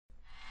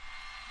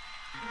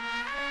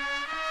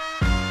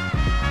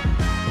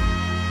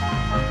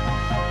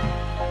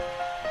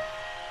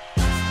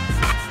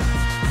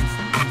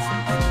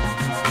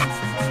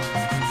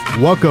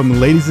Welcome,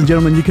 ladies and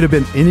gentlemen. You could have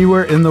been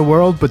anywhere in the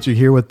world, but you're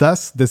here with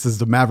us. This is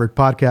the Maverick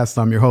Podcast.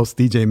 I'm your host,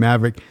 DJ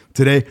Maverick.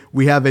 Today,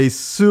 we have a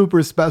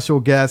super special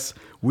guest.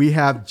 We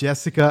have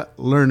Jessica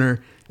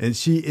Lerner, and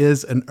she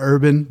is an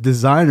urban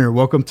designer.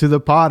 Welcome to the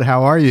pod.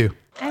 How are you?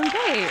 I'm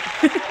great.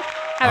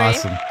 How are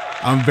Awesome.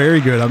 I'm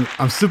very good.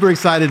 I'm super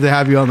excited to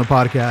have you on the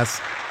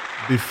podcast.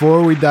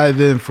 Before we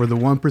dive in, for the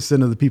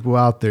 1% of the people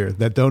out there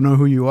that don't know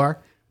who you are,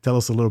 tell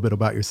us a little bit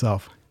about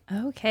yourself.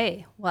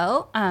 Okay.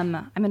 Well,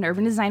 I'm an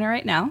urban designer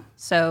right now.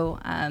 So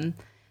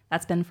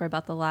that's been for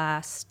about the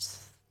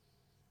last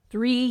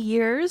 3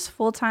 years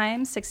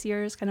full-time, 6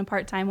 years kind of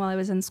part-time while I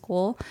was in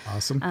school.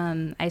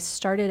 Awesome. I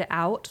started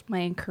out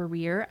my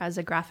career as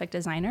a graphic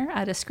designer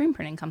at a screen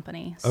printing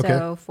company. Okay.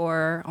 So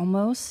for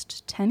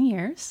almost 10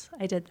 years,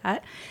 I did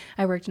that.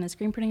 I worked in a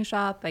screen printing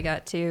shop. I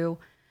got to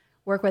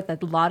work with a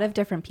lot of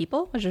different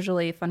people, which is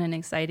really fun and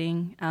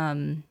exciting.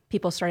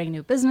 People starting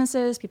new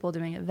businesses, people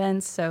doing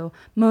events. So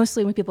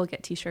mostly when people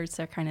get t-shirts,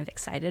 they're kind of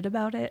excited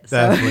about it.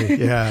 Definitely.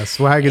 So. Yeah.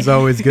 Swag is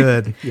always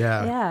good.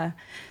 Yeah. Yeah.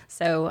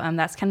 So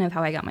that's kind of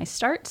how I got my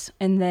start.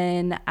 And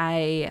then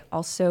I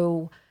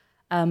also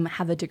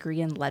have a degree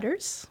in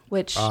letters,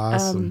 which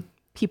Awesome.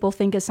 People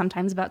think is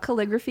sometimes about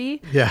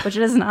calligraphy, Yeah. which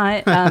it is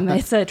not.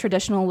 It's a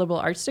traditional liberal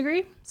arts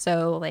degree.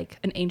 So like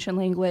an ancient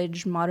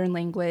language, modern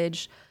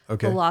language,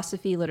 Okay.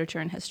 philosophy, literature,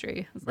 and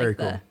history. It's Very like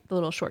cool. the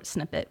little short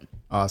snippet.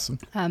 Awesome.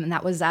 And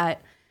that was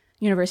at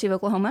University of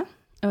Oklahoma,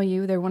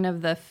 OU. They're one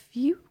of the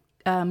few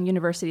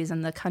universities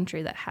in the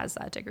country that has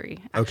that degree,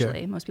 actually.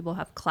 Okay. Most people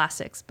have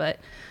classics, but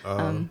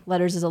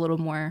letters is a little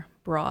more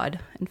broad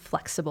and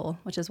flexible,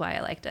 which is why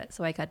I liked it.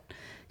 So I could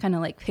kind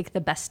of like pick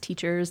the best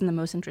teachers and the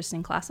most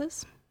interesting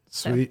classes.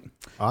 Sweet.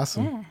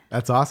 Awesome. Yeah.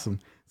 That's awesome.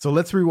 So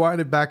let's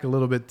rewind it back a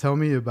little bit. Tell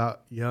me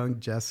about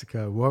young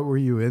Jessica. What were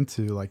you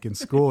into like in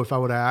school? If I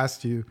would have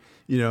asked you,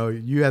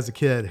 you as a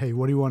kid, hey,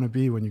 what do you want to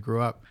be when you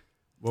grow up?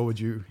 What would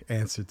you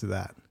answer to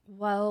that?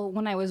 Well,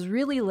 when I was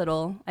really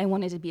little, I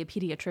wanted to be a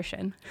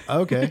pediatrician.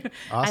 Okay.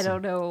 Awesome. I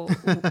don't know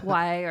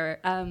why, or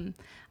I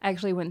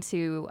actually went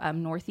to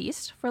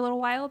Northeast for a little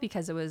while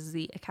because it was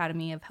the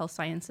Academy of Health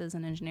Sciences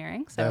and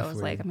Engineering. So I was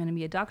Definitely. like, I'm going to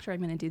be a doctor.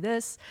 I'm going to do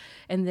this.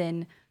 And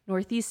then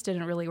Northeast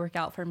didn't really work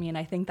out for me. And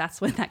I think that's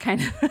when that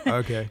kind of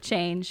Okay.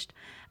 changed.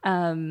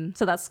 So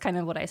that's kind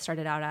of what I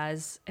started out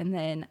as. And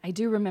then I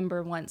do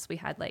remember once we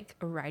had like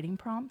a writing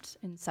prompt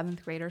in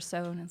 7th grade or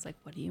so. And it's like,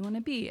 what do you want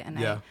to be? And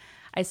Yeah.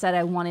 I said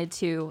I wanted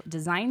to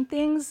design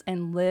things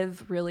and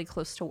live really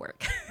close to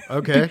work.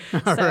 Okay.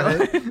 All So,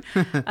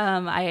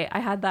 right. I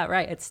had that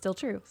right. It's still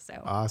true.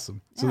 So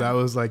Awesome. So Yeah. that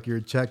was like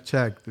your check.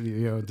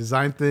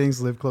 Design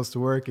things, live close to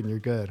work, and you're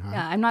good, huh?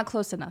 yeah, I'm not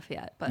close enough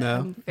yet, but No?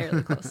 I'm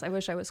fairly close. I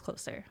wish I was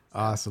closer.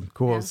 Awesome.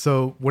 Cool. Yeah.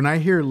 So when I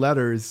hear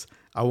letters,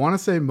 I want to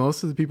say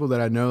most of the people that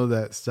I know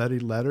that study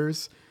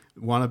letters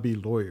want to be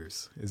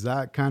lawyers. Is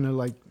that kind of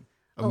like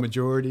a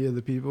majority of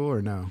the people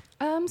or no?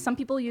 Some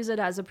people use it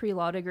as a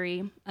pre-law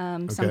degree.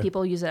 Some Okay.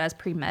 people use it as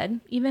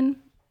pre-med, even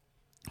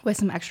with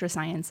some extra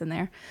science in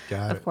there,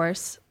 Got of it.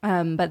 course.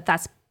 But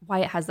that's why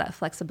it has that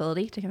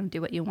flexibility to kind of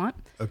do what you want.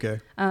 Okay.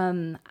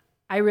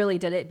 I really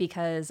did it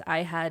because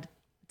I had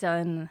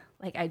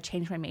I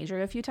changed my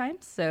major a few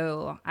times.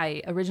 So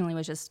I originally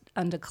was just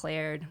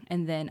undeclared.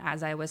 And then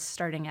as I was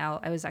starting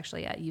out, I was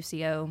actually at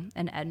UCO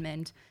in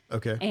Edmond.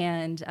 Okay.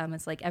 And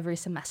it's like every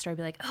semester I'd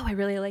be like, oh, I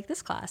really like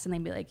this class. And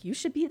they'd be like, you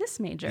should be this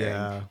major.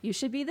 Yeah. You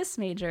should be this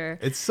major.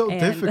 It's so And-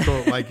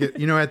 difficult. Like,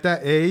 at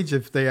that age,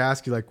 if they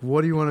ask you, like,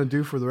 what do you want to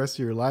do for the rest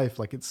of your life?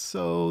 Like, it's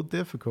so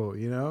difficult,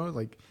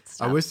 Like,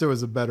 I tough. wish there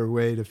was a better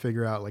way to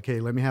figure out, like, hey,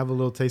 let me have a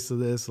little taste of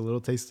this, a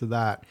little taste of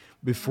that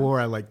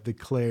before I, like,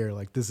 declare,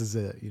 like, this is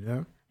it,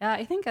 Yeah,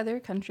 I think other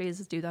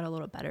countries do that a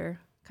little better,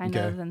 kind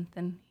Okay. of,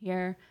 than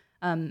here.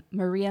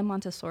 Maria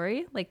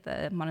Montessori, like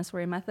the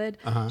Montessori method,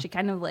 she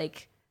kind of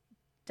like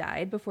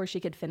died before she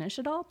could finish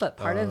it all. But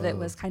part of it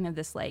was kind of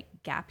this like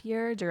gap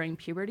year during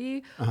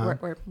puberty,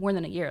 or more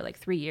than a year, like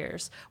 3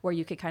 years, where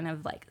you could kind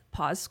of like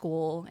pause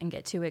school and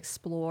get to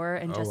explore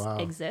and just wow.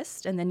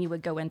 exist. And then you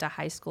would go into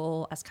high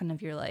school as kind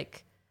of your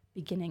like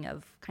beginning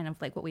of kind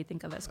of like what we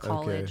think of as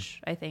college,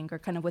 I think, or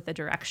kind of with a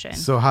direction.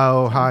 So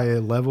how high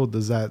a level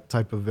does that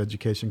type of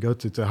education go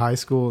to high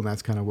school, and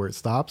that's kind of where it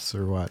stops,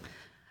 or what?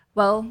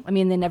 Well, I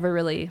mean, they never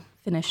really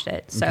finished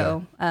it.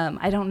 So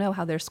I don't know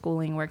how their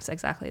schooling works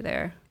exactly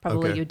there.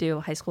 Probably Okay. you do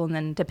high school, and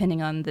then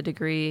depending on the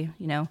degree,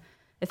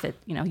 if it,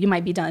 you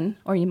might be done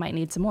or you might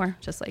need some more,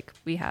 just like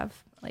we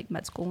have like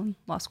med school and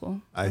law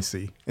school. I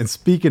see. And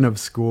speaking of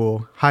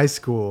school, high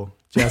school,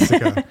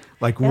 Jessica,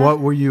 like what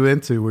were you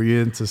into? Were you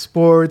into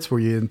sports? Were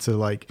you into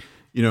like,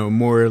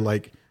 more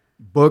like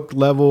book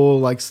level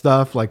like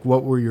stuff? Like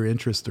what were your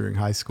interests during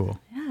high school?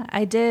 Yeah,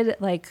 I did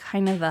like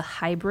kind of a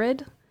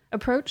hybrid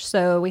approach.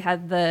 So we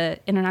had the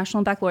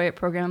International Baccalaureate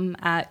program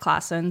at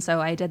Classen.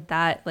 So I did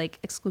that like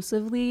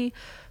exclusively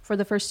for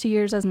the first 2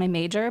 years as my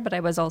major, but I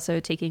was also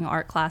taking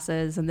art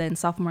classes. And then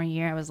sophomore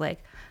year, I was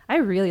like, I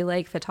really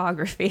like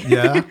photography.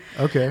 Yeah.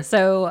 Okay.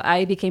 So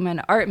I became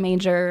an art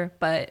major,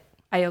 but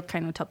I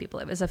kind of tell people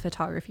it was a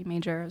photography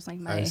major. It was like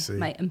I see.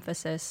 my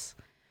emphasis.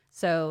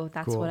 So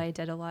that's Cool. what I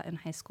did a lot in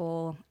high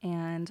school.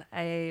 And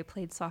I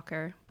played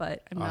soccer,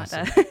 but I'm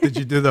Awesome. not Did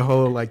you do the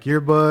whole like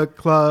yearbook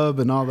club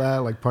and all that,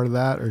 like part of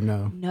that, or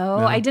no? No,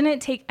 I don't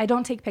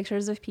take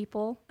pictures of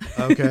people.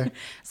 Okay.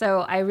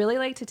 So I really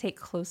like to take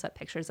close-up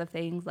pictures of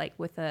things, like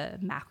with a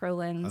macro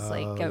lens,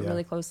 like get yeah.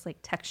 really close, like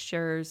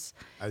textures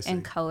I see.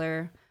 and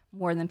color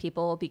more than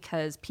people,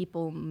 because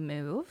people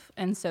move.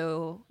 And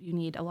so you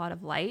need a lot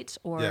of light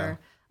or Yeah.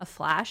 a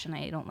flash, and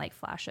I don't like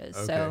flashes.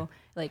 Okay. So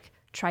like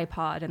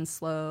tripod and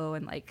slow,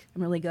 and like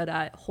I'm really good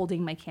at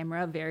holding my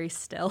camera very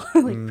still,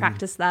 like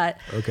practice that.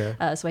 Okay.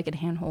 So I could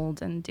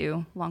handhold and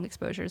do long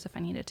exposures if I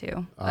needed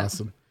to. But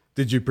Awesome.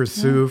 Did you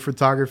pursue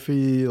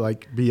photography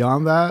like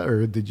beyond that,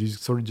 or did you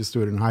sort of just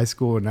do it in high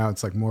school and now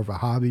it's like more of a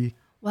hobby?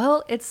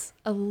 Well, it's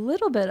a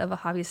little bit of a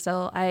hobby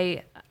still.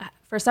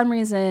 For some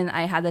reason,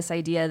 I had this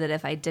idea that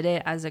if I did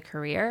it as a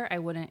career, I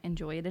wouldn't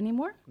enjoy it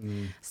anymore.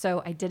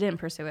 So I didn't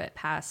pursue it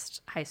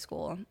past high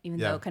school, even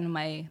Yeah. though kind of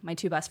my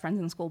two best friends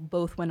in school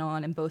both went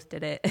on and both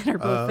did it and are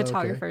both okay.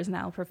 photographers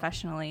now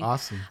professionally.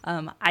 Awesome.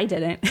 I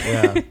didn't.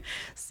 Yeah.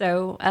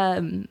 So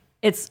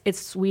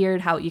it's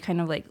weird how you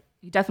kind of like,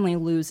 you definitely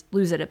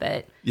lose it a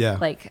bit. Yeah.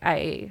 Like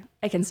I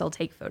can still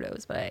take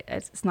photos, but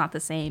it's not the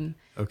same.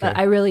 Okay. But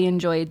I really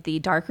enjoyed the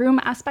darkroom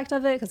aspect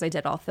of it because I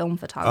did all film Oh,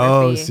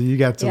 photography. so you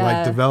got to like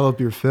Yeah. develop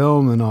your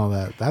film and all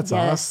that. That's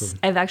Yes. awesome.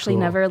 I've actually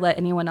Cool. never let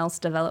anyone else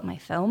develop my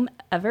film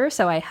ever.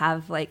 So I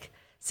have like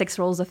 6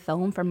 rolls of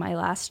film from my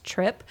last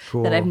trip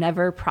Cool. that I've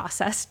never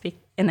processed.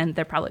 And then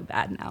they're probably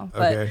bad now.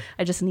 But Okay.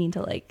 I just need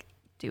to like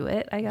do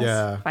it, I guess.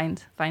 Yeah.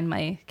 Find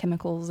my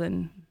chemicals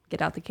and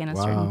get out the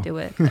canister Wow. and do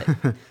it.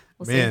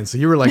 But we'll Man, see.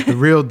 so you were like the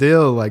real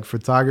deal, like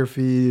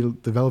photography,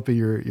 developing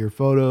your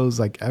photos,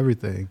 like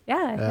everything.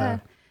 Yeah.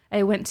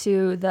 I went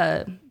to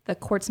the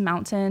Quartz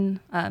Mountain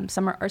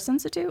Summer Arts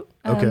Institute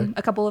Okay.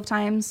 a couple of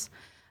times,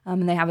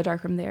 and they have a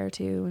darkroom there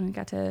too. And I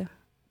got to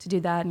do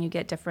that, and you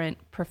get different.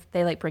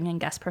 They like bring in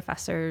guest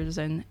professors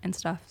and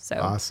stuff. So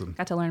Awesome.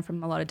 Got to learn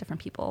from a lot of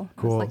different people.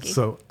 I was Cool. lucky.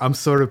 So I'm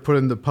sort of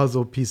putting the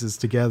puzzle pieces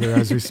together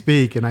as we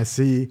speak, and I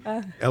see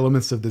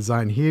elements of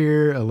design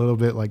here. A little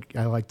bit like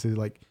I like to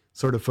like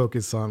sort of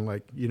focus on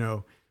like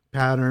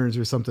patterns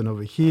or something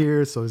over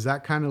here. So is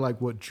that kind of like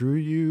what drew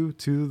you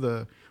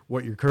to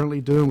what you're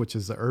currently doing, which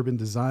is the urban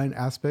design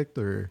aspect,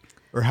 or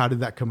how did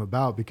that come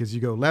about? Because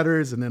you go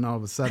letters, and then all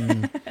of a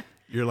sudden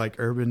you're like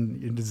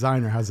urban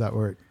designer. How's that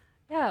work?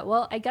 Yeah,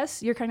 well, I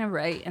guess you're kind of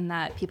right in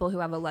that people who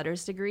have a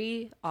letters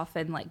degree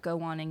often like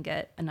go on and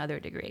get another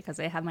degree,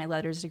 because I had my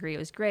letters degree. It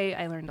was great.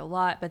 I learned a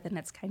lot, but then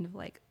it's kind of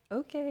like,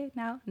 okay,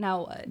 now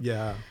what?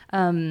 Yeah.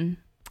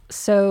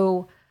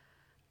 So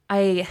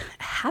I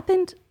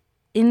happened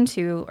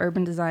into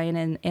urban design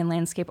and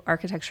landscape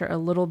architecture a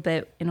little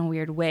bit in a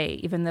weird way,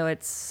 even though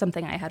it's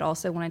something I had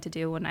also wanted to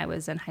do when I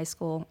was in high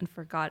school and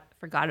forgot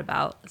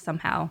about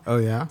somehow. Oh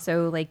yeah.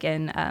 So like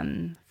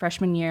in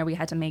freshman year, we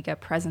had to make a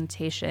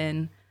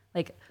presentation.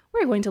 Like,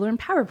 we're going to learn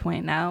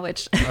PowerPoint now,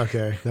 which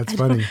Okay, that's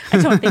funny.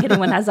 I don't think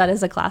anyone has that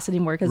as a class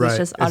anymore because it's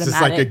just automatic. It's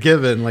just like a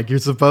given. Like you're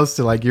supposed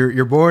to, like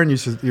you're born,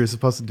 you're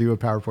supposed to do a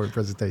PowerPoint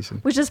presentation.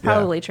 Which is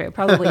probably true.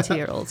 Probably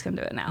 2-year-olds can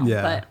do it now.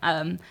 Yeah.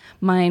 But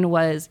mine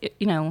was,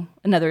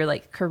 another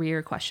like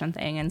career question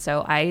thing. And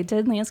so I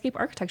did landscape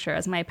architecture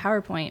as my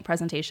PowerPoint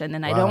presentation.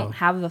 And I don't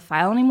have the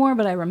file anymore,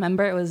 but I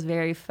remember it was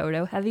very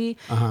photo heavy,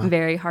 and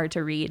very hard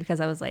to read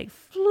because I was like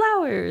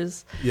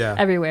flowers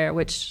everywhere,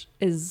 which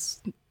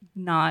is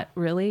not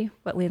really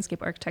what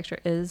landscape architecture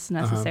is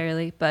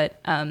necessarily,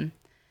 but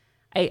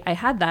I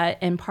had that,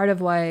 and part of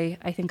why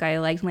I think I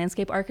liked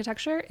landscape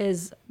architecture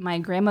is my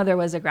grandmother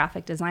was a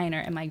graphic designer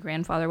and my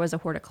grandfather was a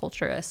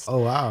horticulturist.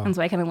 Oh wow. And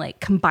so I kind of like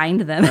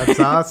combined them. That's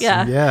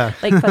awesome. Yeah.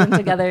 Like put them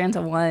together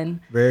into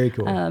one. Very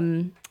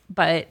cool.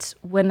 But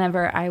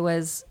whenever I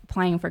was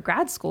applying for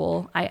grad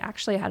school, I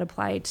actually had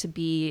applied to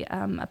be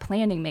a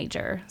planning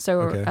major,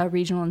 so Okay.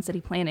 regional and city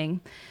planning.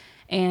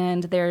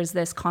 And there's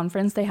this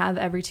conference they have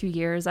every 2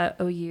 years at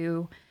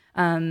OU,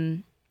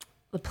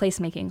 the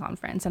placemaking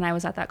conference. And I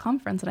was at that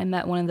conference and I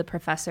met one of the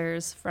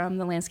professors from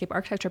the landscape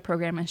architecture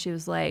program. And she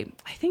was like,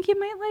 I think you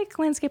might like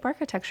landscape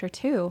architecture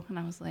too. And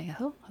I was like,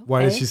 oh, okay.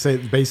 Why did she say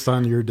it? Based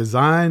on your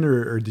design,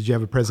 or did you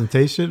have a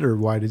presentation, or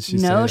why did she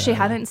say No, that? she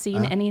hadn't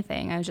seen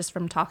anything. I was just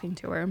from talking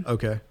to her.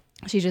 Okay.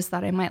 She just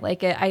thought I might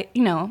like it.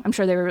 I'm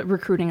sure they were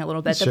recruiting a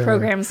little bit. Sure. The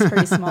program's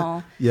pretty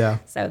small. Yeah.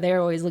 So they're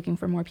always looking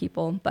for more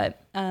people.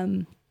 But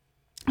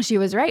she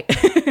was right.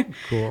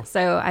 Cool.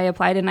 So I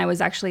applied, and I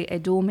was actually a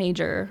dual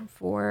major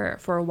for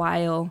a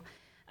while.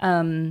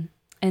 And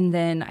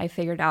then I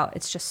figured out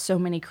it's just so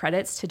many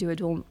credits to do a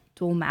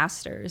dual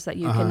master's that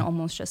you can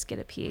almost just get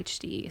a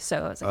PhD. So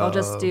I was like, I'll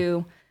just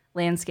do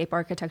landscape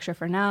architecture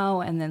for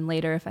now, and then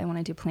later if I want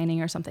to do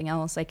planning or something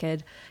else, I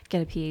could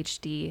get a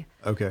PhD.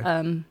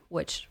 Okay.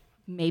 Which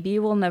maybe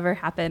will never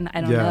happen.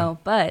 I don't know.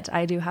 But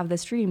I do have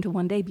this dream to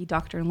one day be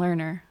Dr.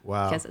 Lerner.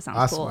 Wow. Because it sounds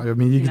awesome. cool. I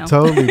mean, you can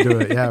totally do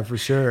it. Yeah, for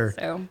sure.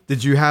 So.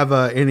 Did you have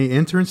any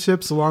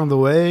internships along the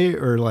way,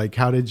 or like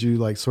how did you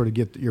like sort of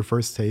get your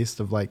first taste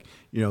of like,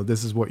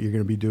 this is what you're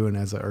going to be doing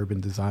as an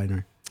urban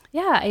designer?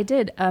 Yeah, I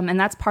did. And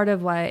that's part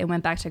of why I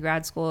went back to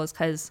grad school is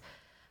because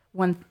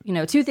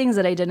two things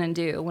that I didn't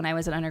do when I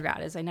was an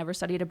undergrad is I never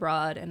studied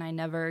abroad and I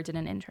never did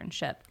an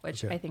internship,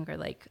 which I think are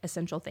like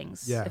essential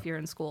things if you're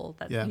in school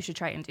that you should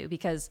try and do,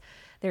 because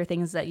there are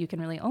things that you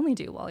can really only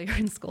do while you're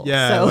in school.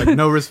 Yeah, so. like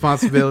no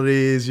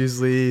responsibilities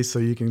usually, so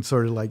you can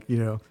sort of like,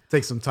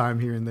 take some time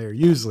here and there,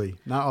 usually,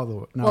 not all the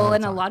time. Well,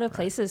 and a lot of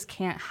places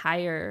can't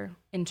hire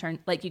intern,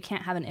 like you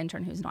can't have an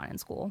intern who's not in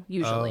school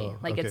usually.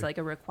 It's like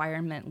a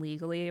requirement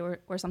legally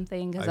or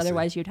something, because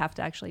otherwise you'd have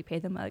to actually pay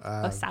them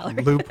a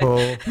salary.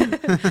 Loophole.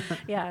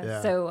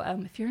 Yeah. So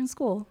if you're in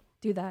school,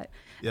 do that.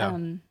 Yeah.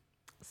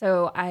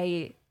 So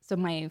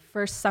my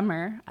first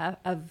summer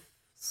of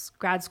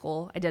grad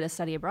school, I did a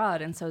study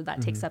abroad, and so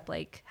that takes up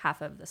like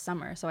half of the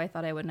summer. So I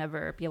thought I would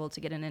never be able to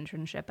get an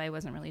internship. I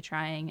wasn't really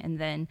trying. And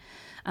then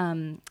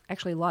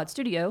actually Laud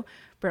Studio,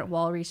 Brent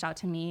Wall reached out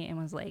to me and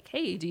was like,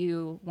 hey, do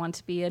you want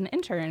to be an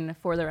intern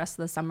for the rest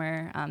of the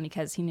summer?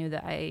 Because he knew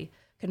that I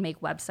could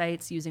make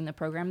websites using the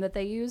program that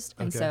they used.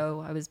 And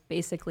so I was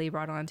basically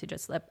brought on to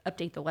just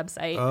update the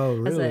website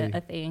as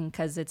a thing,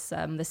 because it's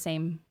the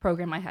same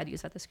program I had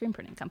used at the screen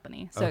printing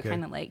company. So it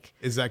kind of like...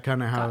 Is that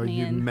kind of how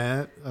you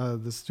met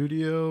the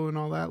studio and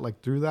all that,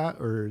 like through that?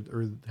 Or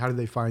how did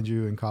they find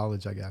you in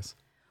college, I guess?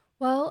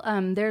 Well,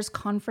 there's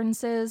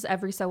conferences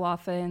every so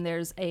often.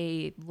 There's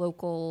a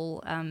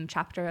local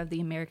chapter of the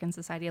American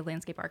Society of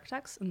Landscape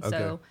Architects. And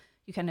so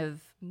you kind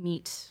of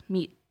meet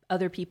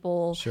other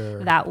people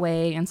that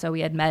way. And so we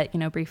had met,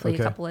 briefly a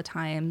couple of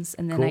times.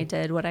 And then I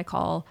did what I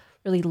call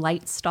really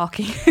light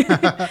stalking.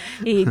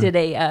 He did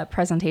a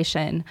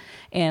presentation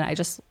and I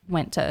just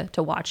went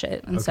to watch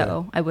it. And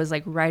so I was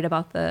like right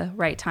about the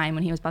right time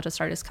when he was about to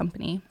start his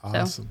company.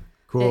 Awesome. So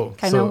cool.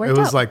 So it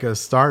was like a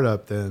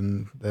startup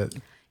then that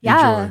you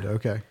joined.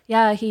 Okay.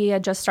 Yeah. He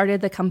had just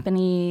started the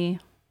company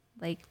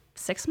like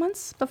 6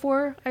 months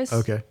before I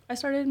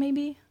started,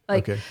 maybe.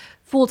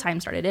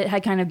 Full-time started. It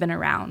had kind of been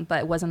around,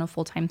 but it wasn't a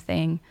full-time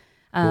thing.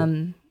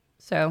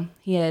 So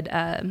he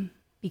had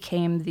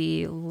became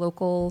the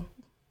local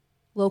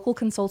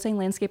consulting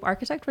landscape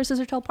architect for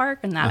Scissortail Park,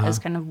 and that is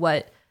kind of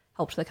what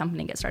helped the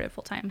company get started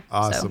full-time.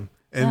 Awesome.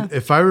 So, and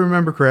if I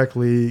remember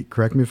correctly,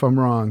 correct me if I'm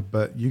wrong,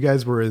 but you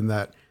guys were in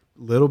that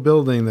little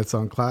building that's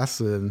on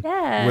Classen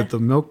with the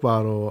milk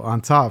bottle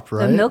on top,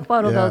 right? The milk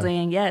bottle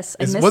building, yes.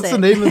 What's the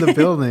name of the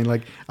building?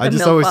 Like I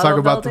just always talk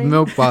about the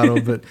milk bottle,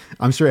 but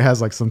I'm sure it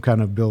has like some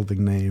kind of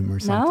building name or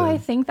something. No, I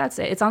think that's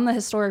it. It's on the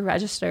historic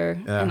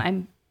register, and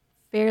I'm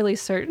fairly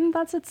certain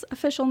that's its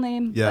official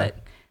name. Yeah.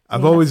 But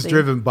I've always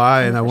driven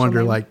by and I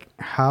wonder like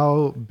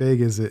how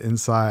big is it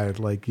inside?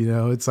 Like,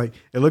 it's like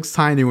it looks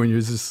tiny when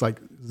you're just like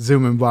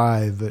zooming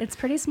by, but it's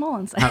pretty small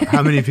inside.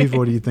 how many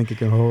people do you think it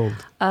can hold?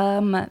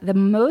 The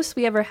most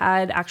we ever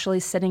had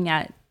actually sitting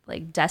at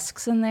like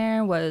desks in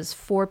there was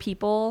 4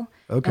 people.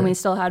 And we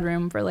still had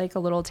room for like a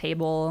little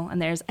table,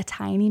 and there's a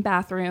tiny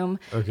bathroom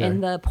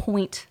in the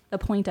point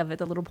of it,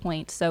 the little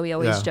point. So we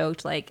always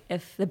joked like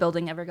if the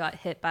building ever got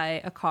hit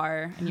by a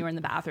car and you were in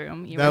the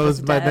bathroom, that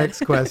was my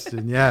next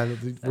question. Yeah.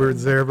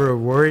 Was there ever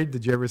worried?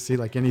 Did you ever see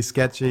like any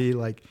sketchy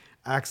like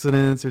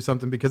accidents or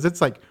something? Because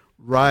it's like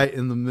right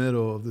in the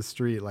middle of the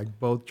street, like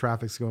both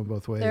traffic's going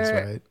both ways,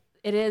 right?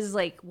 It is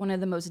like one of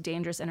the most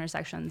dangerous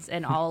intersections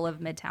in all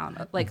of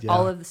Midtown, like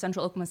all of the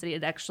central Oklahoma City.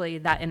 It actually,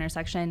 that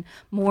intersection,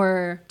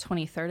 more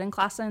 23rd and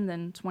Classen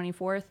than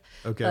 24th,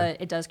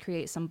 but it does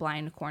create some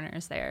blind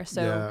corners there.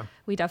 So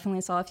we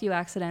definitely saw a few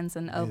accidents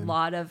and a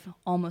lot of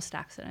almost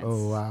accidents.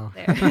 Oh, wow.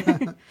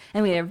 There.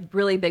 And we have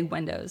really big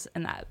windows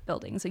in that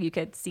building, so you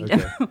could see them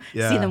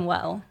see them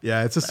well.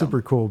 Yeah, it's a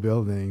super cool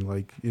building.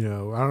 Like, I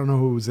don't know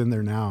who's in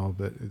there now,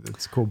 but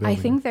it's a cool building. I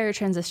think they're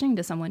transitioning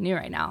to someone new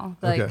right now.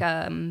 Like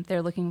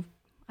they're looking.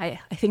 I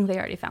think they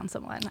already found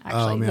someone.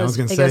 Actually, oh, man, I was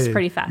going to say, it goes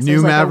pretty fast.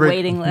 New There's Maverick, like a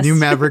waiting list. New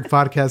Maverick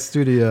podcast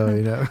studio.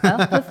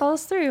 Well, if it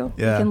falls through,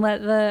 you can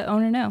let the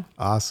owner know.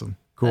 Awesome,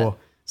 cool.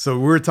 So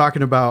we were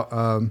talking about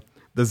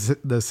the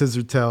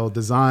Scissortail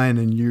design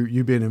and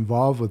you being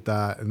involved with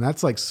that, and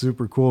that's like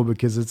super cool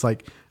because it's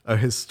like a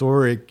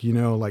historic,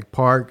 like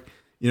park.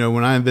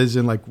 When I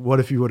envision like, what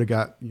if you would have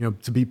got,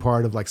 to be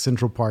part of like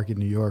Central Park in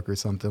New York or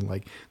something,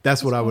 like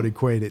that's what I would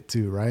equate it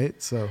to,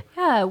 right? So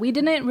yeah, we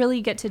didn't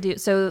really get to do.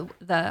 So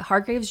the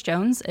Hargraves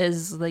Jones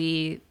is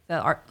the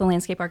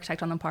landscape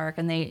architect on the park,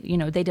 and they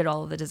did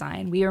all of the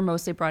design. We were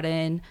mostly brought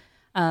in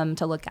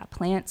to look at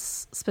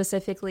plants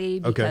specifically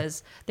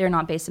because they're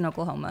not based in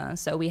Oklahoma,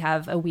 so we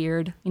have a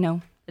weird,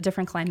 a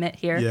different climate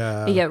here.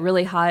 Yeah. You get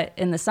really hot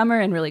in the summer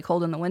and really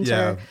cold in the winter.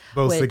 Yeah,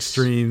 both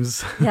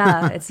extremes.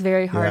 Yeah, it's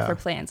very hard for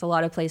plants. A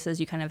lot of places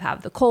you kind of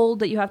have the cold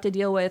that you have to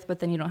deal with, but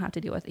then you don't have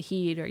to deal with the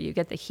heat, or you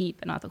get the heat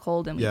but not the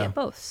cold, and we get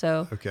both.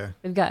 So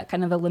we've got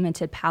kind of a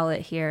limited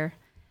palette here.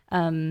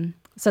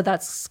 So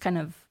that's kind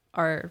of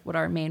what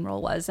our main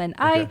role was. And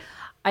I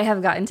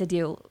have gotten to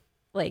do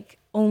like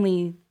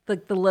only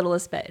the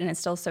littlest bit, and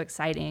it's still so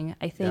exciting.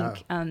 I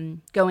think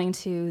going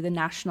to the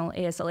National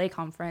ASLA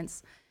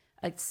conference,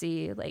 let's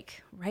see,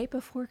 like right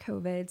before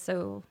COVID.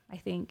 So I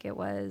think it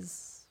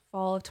was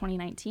fall of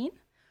 2019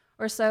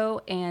 or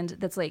so. And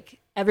that's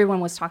like everyone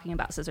was talking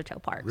about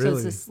Scissortail Park. Really? So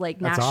it's this like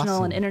That's national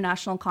awesome. and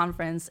international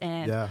conference,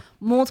 and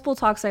multiple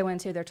talks I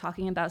went to, they're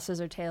talking about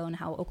Scissortail and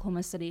how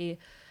Oklahoma City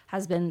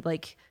has been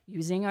like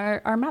using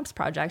our maps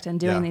project and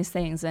doing these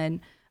things. And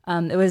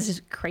it was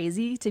just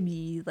crazy to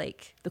be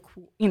like the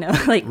cool,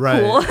 like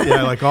cool.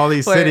 Yeah, like all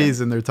these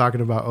cities, and they're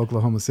talking about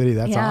Oklahoma City.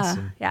 That's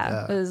awesome.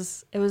 Yeah,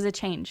 it was a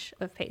change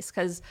of pace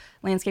because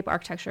landscape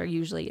architecture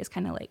usually is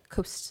kind of like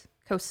coasts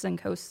and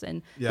coasts,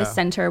 and the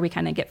center we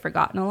kind of get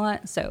forgotten a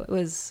lot. So it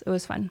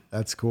was fun.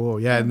 That's cool.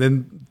 Yeah, and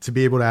then to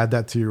be able to add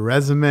that to your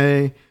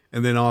resume,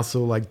 and then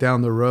also like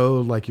down the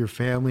road, like your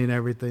family and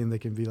everything, they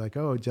can be like,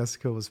 oh,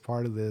 Jessica was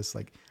part of this.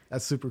 Like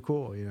that's super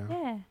cool.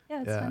 Yeah,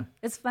 it's fun.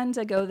 It's fun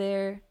to go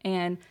there,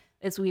 and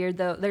it's weird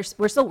though.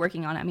 We're still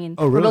working on it. I mean,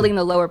 really? We're building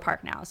the lower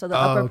park now, so the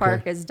upper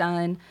park is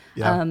done.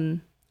 Yeah.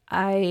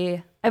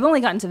 I've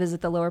only gotten to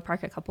visit the lower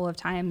park a couple of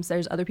times.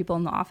 There's other people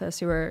in the office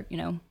who are,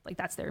 like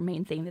that's their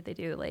main thing that they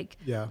do. Like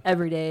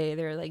every day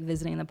they're like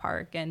visiting the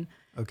park and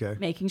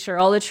making sure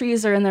all the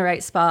trees are in the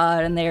right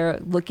spot and they're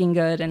looking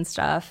good and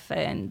stuff,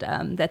 and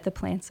that the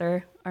plants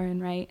are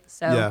in right.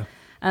 So,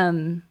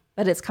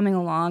 but it's coming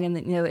along, and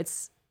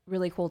it's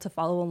really cool to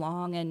follow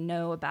along and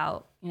know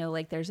about,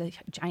 like there's a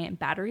giant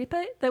battery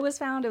pit that was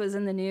found. It was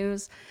in the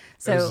news.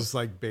 So it's just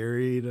like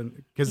buried,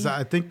 and because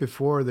I think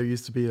before there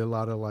used to be a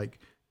lot of like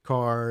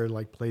car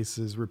like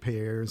places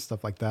repair and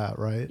stuff like that,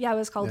 right? Yeah, it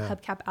was called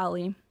Hubcap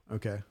Alley.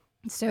 Okay.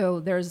 So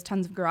there's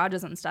tons of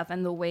garages and stuff,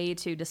 and the way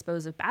to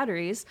dispose of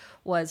batteries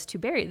was to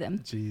bury them.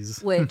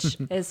 Jeez. Which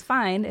is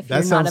fine if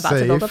you're not about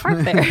to build a park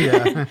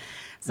there.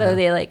 So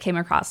they like came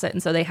across it,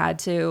 and so they had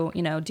to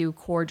do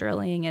core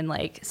drilling and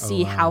like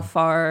see how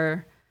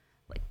far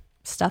like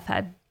stuff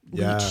had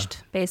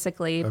leached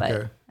basically.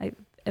 But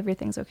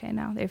everything's okay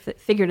now. They've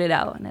figured it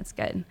out, and it's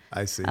good.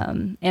 I see.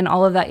 And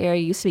all of that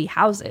area used to be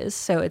houses,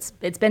 so it's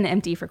been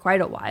empty for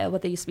quite a while.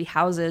 But they used to be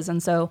houses,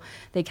 and so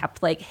they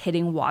kept like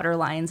hitting water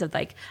lines of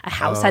like a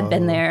house had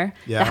been there.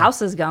 The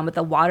house is gone, but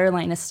the water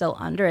line is still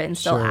under it and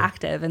still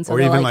active, and so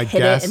they'll like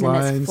hit it, and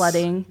then it's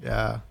flooding.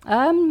 Yeah.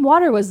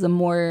 Water was the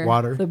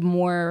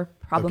more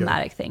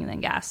problematic thing than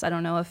gas. I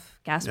don't know if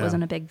gas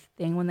wasn't a big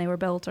thing when they were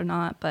built or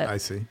not, but I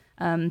see.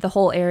 The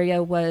whole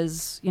area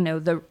was,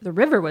 the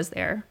river was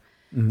there.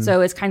 Mm-hmm.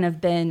 So it's kind of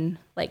been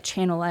like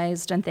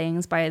channelized and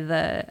things by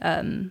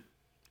the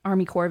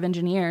Army Corps of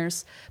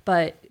Engineers,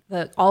 but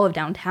all of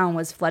downtown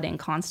was flooding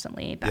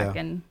constantly back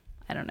in,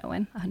 I don't know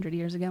when, 100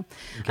 years ago.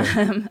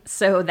 Okay.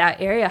 So that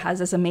area has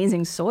this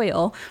amazing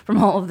soil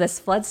from all of this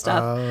flood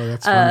stuff. Oh,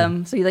 that's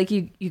funny. So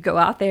you go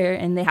out there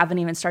and they haven't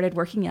even started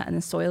working yet, and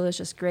the soil is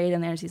just great,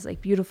 and there's these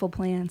like beautiful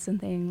plants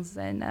and things,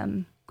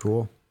 and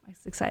cool.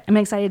 I'm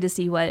excited to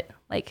see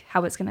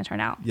how it's going to turn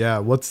out. Yeah.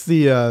 What's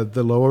the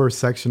lower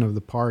section of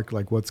the park?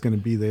 Like what's going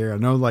to be there? I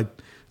know like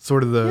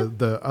sort of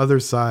the other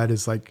side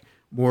is like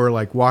more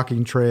like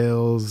walking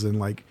trails and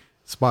like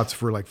spots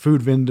for like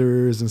food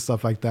vendors and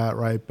stuff like that.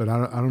 Right. But I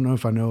don't know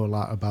if I know a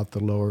lot about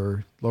the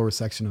lower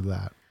section of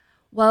that.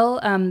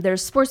 Well,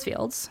 there's sports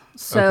fields.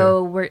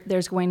 So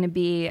there's going to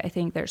be, I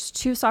think there's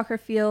 2 soccer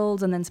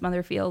fields and then some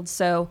other fields.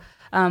 So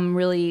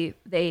really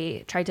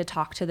they tried to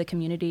talk to the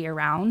community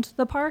around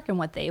the park and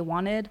what they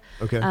wanted.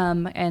 Okay.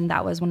 And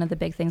that was one of the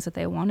big things that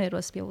they wanted,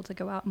 was to be able to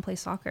go out and play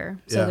soccer.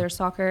 So there's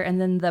soccer, and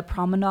then the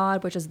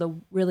promenade, which is the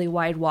really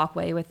wide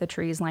walkway with the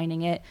trees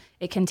lining it,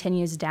 it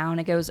continues down.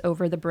 It goes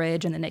over the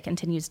bridge, and then it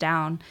continues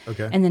down.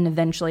 Okay. And then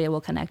eventually it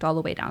will connect all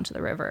the way down to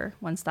the river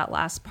once that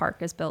last park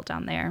is built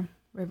down there.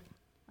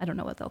 I don't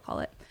know what they'll call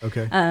it.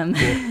 Okay.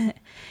 Cool.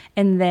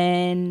 And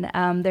then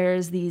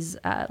there's these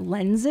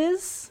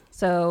lenses.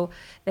 So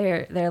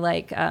they're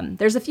like,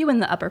 there's a few in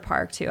the upper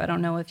park too. I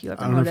don't know if you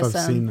ever noticed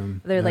them. Seen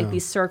them. They're like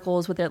these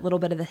circles with a little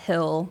bit of the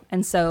hill.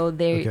 And so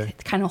they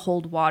kind of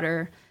hold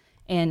water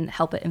and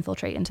help it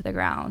infiltrate into the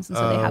grounds. And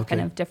so they have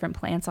kind of different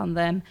plants on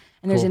them.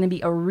 And there's going to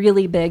be a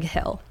really big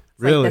hill.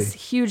 It's like this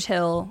huge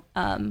hill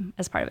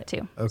as part of it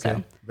too. Okay.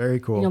 So very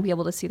cool. You'll be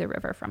able to see the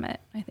river from it,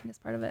 I think, is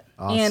part of it.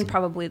 Awesome. And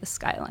probably the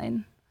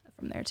skyline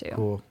from there too.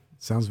 Cool.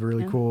 Sounds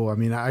really cool. I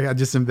mean, I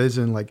just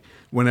envision like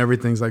when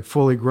everything's like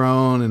fully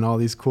grown and all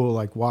these cool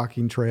like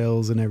walking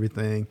trails and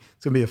everything.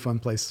 It's gonna be a fun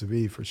place to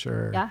be for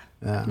sure. Yeah,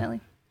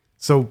 definitely.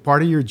 So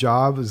part of your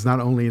job is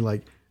not only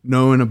like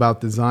knowing about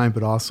design,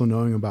 but also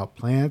knowing about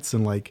plants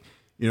and like,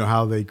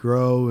 how they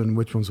grow and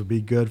which ones would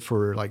be good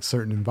for like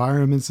certain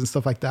environments and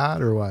stuff like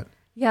that, or what?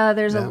 Yeah,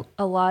 there's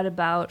a lot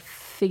about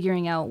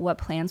figuring out what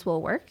plants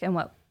will work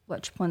and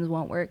which ones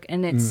won't work.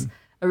 And it's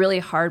a really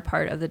hard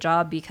part of the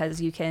job because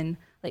you can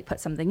like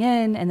put something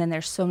in, and then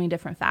there's so many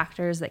different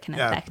factors that can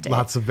affect it.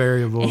 Lots of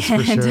variables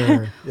for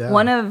sure. Yeah.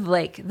 One of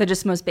like the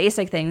just most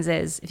basic things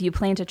is if you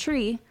plant a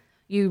tree,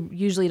 you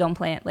usually don't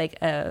plant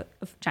like a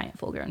giant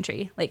full-grown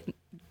tree. Like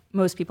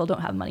most people don't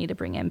have money to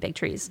bring in big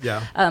trees.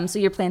 Yeah. So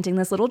you're planting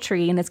this little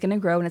tree, and it's going to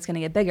grow and it's going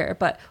to get bigger.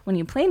 But when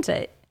you plant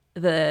it,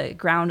 the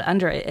ground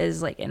under it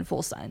is like in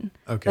full sun.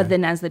 Okay. But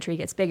then as the tree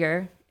gets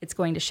bigger, it's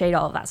going to shade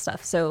all of that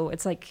stuff. So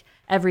it's like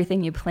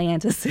everything you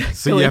plant is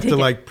so you have to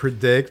like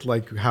predict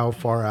like how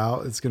far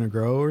out it's going to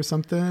grow or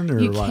something, or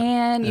you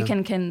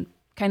can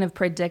kind kind of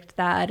predict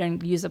that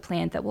and use a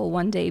plant that will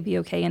one day be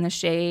okay in the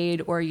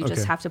shade, or you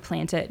just have to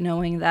plant it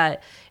knowing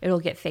that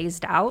it'll get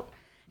phased out.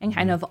 And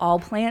kind of all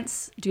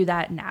plants do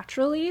that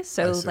naturally.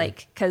 So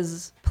like,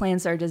 because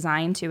plants are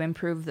designed to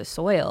improve the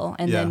soil.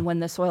 And then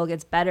when the soil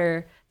gets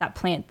better, that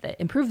plant that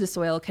improved the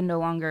soil can no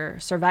longer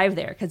survive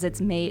there because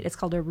it's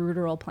called a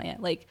ruderal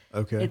plant. Like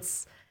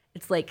it's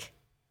like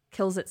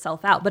kills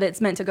itself out, but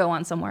it's meant to go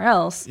on somewhere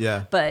else.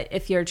 Yeah. But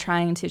if you're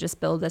trying to just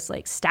build this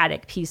like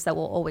static piece that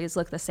will always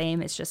look the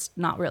same, it's just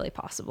not really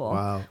possible.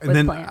 Wow. And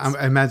then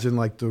I imagine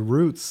like the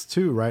roots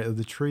too, right, of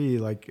the tree,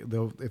 like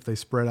if they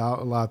spread out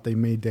a lot, they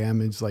may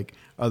damage like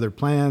other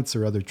plants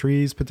or other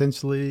trees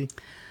potentially.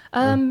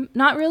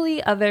 Not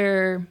really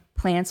other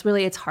plants.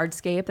 Really, it's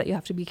hardscape that you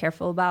have to be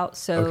careful about.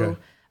 So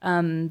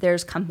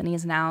there's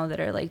companies now that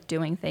are like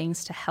doing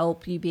things to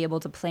help you be able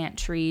to plant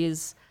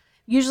trees.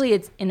 Usually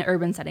it's in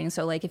urban settings.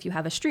 So like if you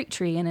have a street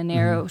tree and a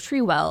narrow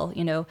tree well,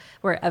 you know,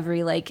 where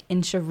every like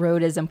inch of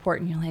road is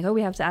important, you're like, oh,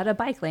 we have to add a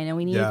bike lane and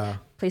we need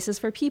places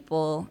for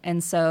people.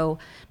 And so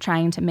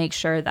trying to make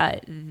sure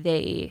that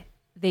they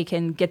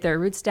can get their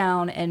roots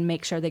down and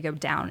make sure they go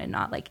down and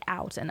not like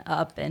out and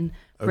up and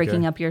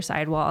breaking up your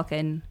sidewalk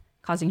and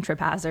causing trip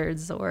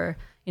hazards, or,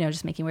 you know,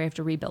 just making where you have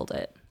to rebuild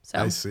it. So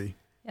I see.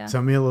 Yeah.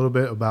 Tell me a little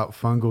bit about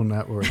fungal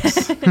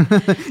networks.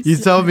 You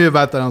told me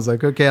about that. I was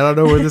like, okay, I don't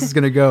know where this is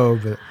going to go,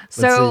 but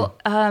so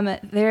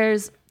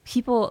there's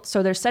people.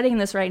 So they're studying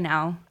this right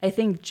now. I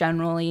think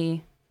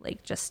generally,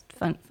 like just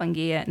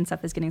fungi and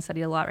stuff is getting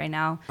studied a lot right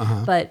now.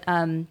 But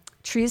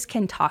trees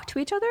can talk to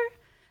each other,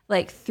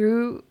 like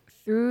through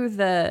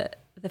the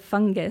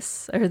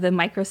fungus or the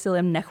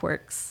mycelium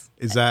networks.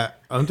 Is that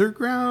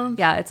underground?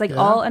 Yeah, it's like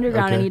all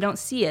underground and you don't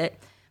see it.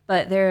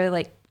 But they're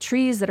like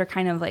trees that are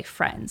kind of like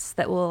friends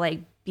that will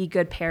like be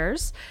good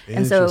pairs.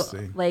 And so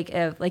like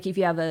if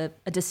you have a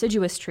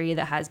deciduous tree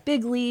that has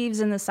big leaves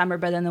in the summer,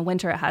 but in the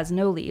winter it has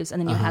no leaves,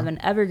 and then you have an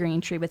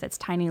evergreen tree with its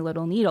tiny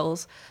little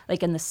needles,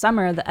 like in the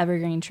summer the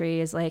evergreen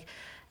tree is like,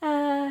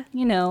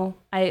 you know,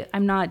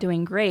 I'm not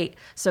doing great.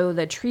 So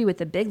the tree with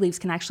the big leaves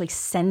can actually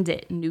send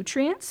it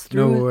nutrients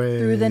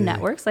through the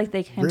networks. Like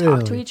they can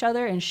talk to each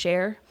other and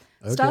share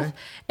stuff.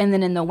 And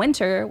then in the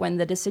winter, when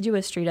the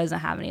deciduous tree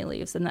doesn't have any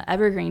leaves, then the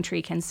evergreen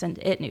tree can send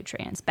it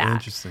nutrients back.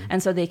 Interesting.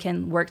 And so they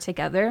can work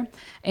together.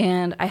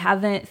 And I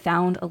haven't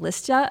found a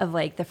list yet of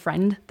like the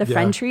friend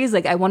trees.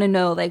 Like I want to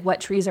know like what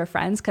trees are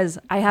friends, because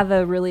I have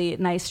a really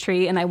nice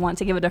tree and I want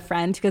to give it a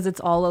friend because it's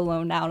all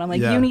alone now. And I'm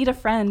like, you need a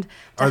friend.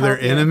 Are there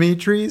enemy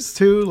trees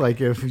too? Like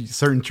if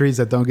certain trees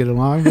that don't get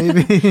along,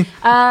 maybe?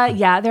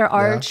 There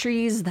are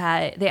trees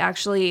that they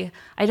actually,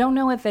 I don't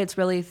know if it's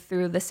really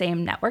through the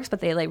same networks, but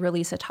they like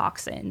release a toxin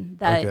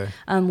that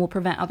will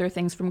prevent other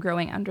things from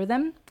growing under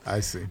them. I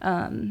see.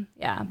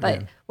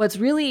 But what's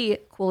really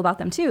cool about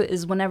them too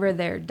is whenever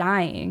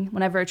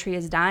a tree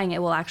is dying,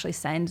 it will actually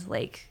send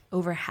like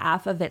over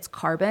half of its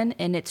carbon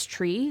in its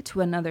tree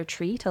to another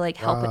tree to like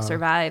help it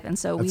survive. And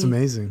so that's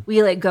amazing.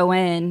 We like go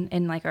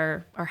in like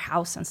our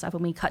house and stuff,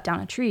 and we cut down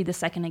a tree the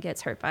second it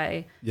gets hurt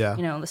by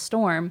the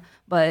storm.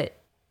 But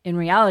in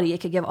reality, it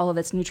could give all of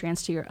its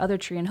nutrients to your other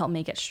tree and help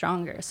make it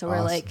stronger. So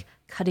we're like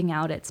cutting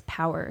out its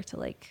power to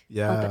like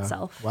help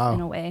itself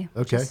in a way.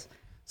 Okay.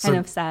 Kind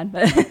of sad,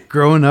 but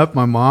growing up,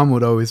 my mom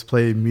would always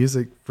play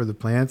music for the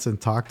plants and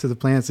talk to the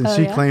plants, and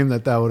she claimed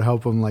that would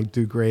help them like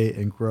do great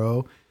and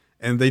grow.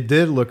 And they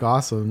did look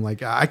awesome.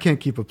 Like I can't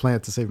keep a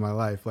plant to save my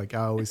life. Like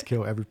I always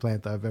kill every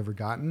plant that I've ever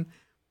gotten.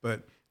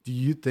 But do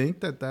you think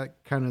that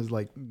kind of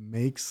like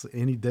makes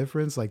any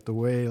difference? Like the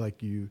way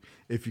like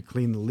if you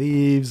clean the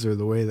leaves, or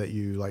the way that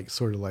you like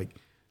sort of like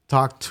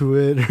talk to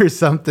it or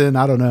something?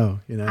 I don't know.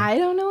 You know, I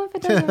don't know if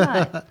it does or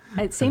not.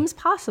 It seems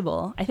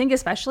possible. I think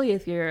especially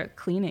if you're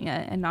cleaning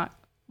it and not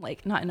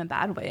in a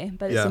bad way,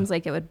 but it seems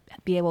like it would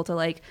be able to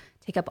like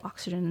take up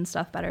oxygen and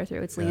stuff better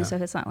through its leaves, so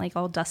if it's not like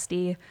all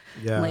dusty.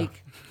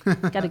 Like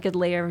got a good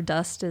layer of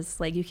dust, is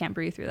like you can't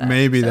breathe through that.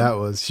 Maybe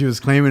she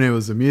was claiming it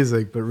was the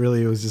music, but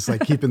really it was just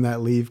like keeping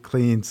that leaf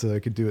clean so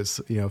it could do its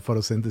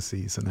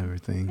photosynthesis and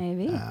everything.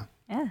 Maybe.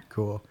 Yeah.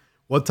 Cool.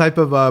 What type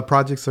of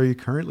projects are you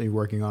currently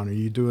working on? Are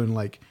you doing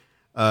like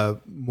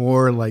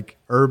more like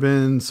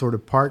urban sort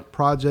of park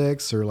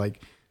projects, or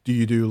like do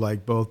you do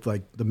like both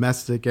like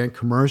domestic and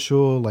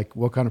commercial? Like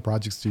what kind of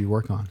projects do you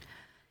work on?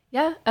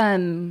 Yeah.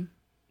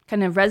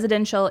 Kind of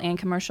residential and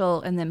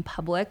commercial, and then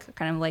public,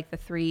 kind of like the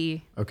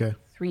three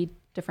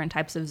different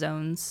types of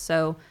zones.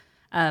 So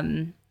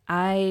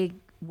I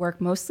work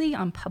mostly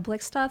on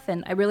public stuff,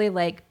 and I really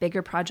like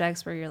bigger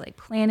projects where you're like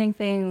planning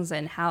things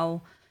and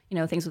how,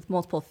 things with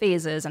multiple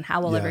phases, and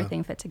how will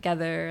everything fit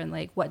together, and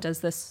like what does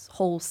this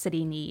whole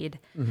city need,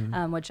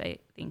 which I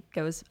think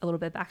goes a little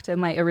bit back to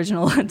my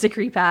original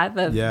degree path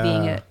of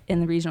being in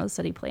the regional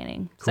city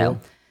planning.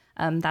 Cool.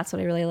 So that's what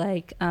I really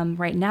like.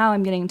 Right now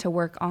I'm getting to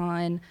work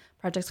on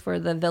projects for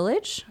the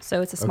Village.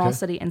 So it's a small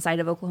city inside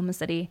of Oklahoma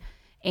City,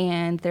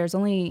 and there's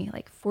only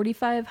like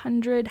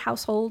 4,500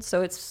 households.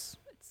 So it's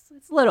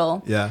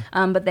little. Yeah.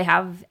 But they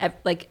have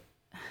like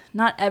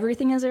not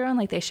everything is their own.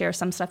 Like they share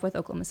some stuff with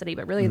Oklahoma City,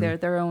 but really they're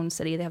their own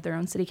city. They have their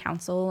own city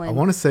council. And, I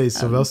want to say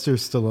Sylvester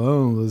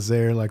Stallone was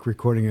there like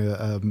recording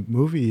a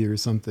movie or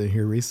something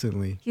here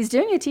recently. He's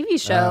doing a TV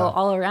show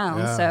all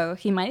around, so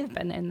he might have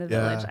been in the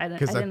village. I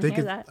didn't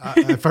hear that.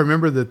 If I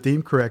remember the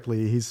theme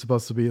correctly, he's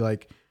supposed to be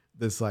like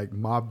this like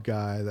mob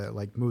guy that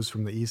like moves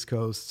from the East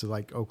Coast to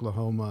like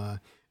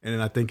Oklahoma.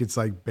 And I think it's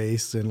like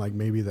based in like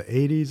maybe the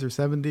 80s or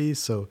 70s.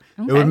 So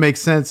it would make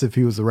sense if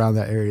he was around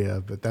that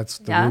area. But that's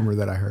the rumor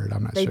that I heard.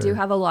 I'm not sure. They do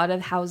have a lot of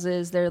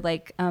houses. They're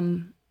like,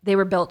 they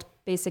were built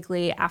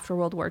basically after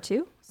World War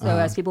II. So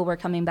as people were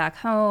coming back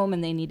home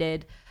and they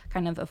needed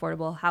kind of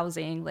affordable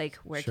housing, like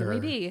where can we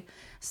be?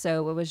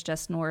 So it was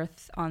just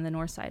on the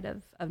north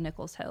side of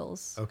Nichols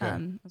Hills.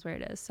 Is where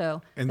it is.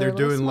 So and they're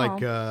doing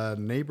like a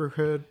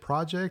neighborhood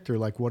project, or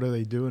like what are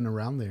they doing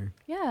around there?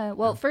 Yeah.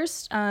 Well,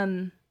 first,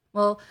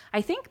 well,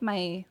 I think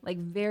my like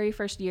very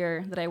first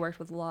year that I worked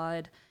with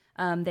Laud,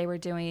 they were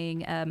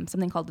doing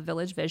something called the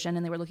Village Vision,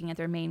 and they were looking at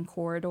their main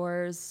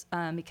corridors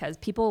because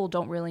people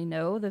don't really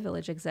know the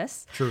village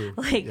exists. True.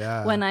 Like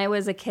when I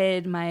was a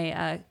kid,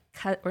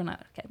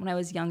 when I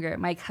was younger,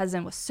 my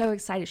cousin was so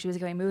excited. She was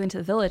going to move into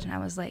the village, and I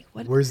was like,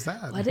 "What? Where's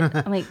that?"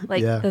 I'm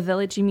like the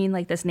village? You mean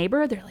like this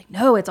neighborhood? They're like,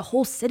 "No, it's a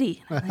whole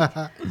city." And I'm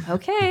like,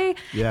 okay.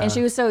 And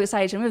she was so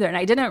excited to move there, and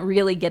I didn't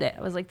really get it.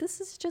 I was like,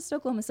 "This is just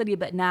Oklahoma City,"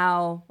 but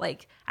now,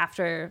 like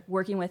after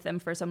working with them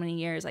for so many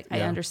years, like I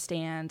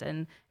understand,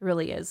 and it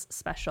really is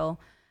special.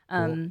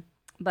 Cool.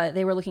 But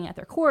they were looking at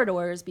their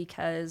corridors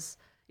because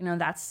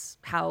that's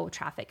how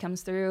traffic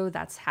comes through.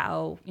 That's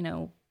how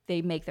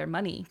they make their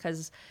money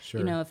because,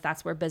 if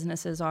that's where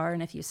businesses are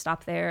and if you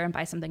stop there and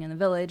buy something in the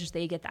village,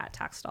 they get that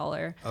tax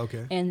dollar.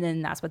 Okay. And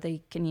then that's what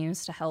they can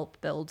use to help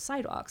build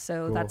sidewalks.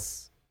 So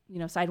that's,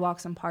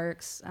 sidewalks and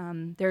parks.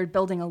 They're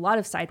building a lot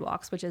of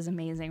sidewalks, which is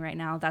amazing right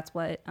now. That's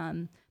what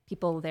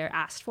people there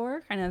asked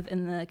for kind of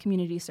in the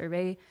community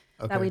survey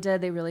that we did.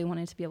 They really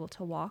wanted to be able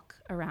to walk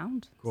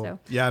around. Cool. So,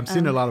 yeah, I'm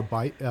seeing a lot of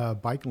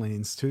bike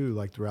lanes too,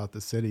 like throughout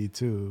the city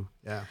too.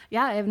 Yeah.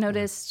 Yeah, I've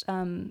noticed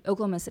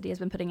Oklahoma City has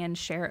been putting in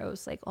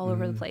sharrows like all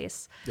over the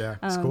place. Yeah,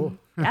 it's cool.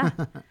 Yeah.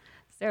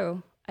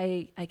 So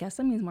I guess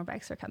that means more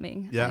bikes are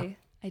coming. Yeah.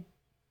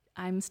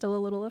 I'm still a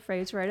little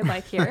afraid to ride a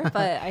bike here,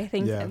 but I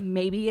think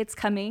maybe it's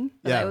coming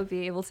that I would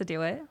be able to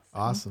do it. So.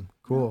 Awesome.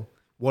 Cool.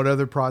 What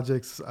other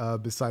projects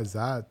besides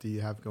that do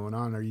you have going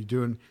on?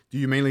 Do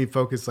you mainly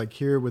focus like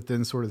here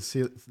within sort of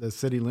the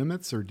city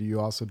limits, or do you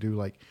also do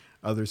like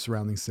other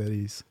surrounding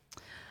cities?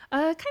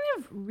 Kind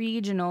of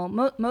regional,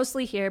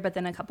 mostly here, but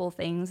then a couple of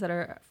things that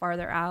are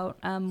farther out.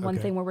 One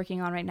thing we're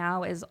working on right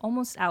now is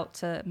almost out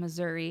to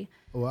Missouri.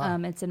 Oh, wow.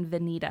 It's in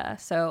Veneta.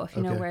 So if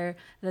you know where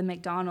the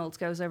McDonald's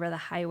goes over the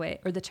highway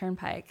or the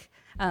turnpike,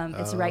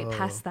 it's right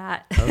past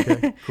that.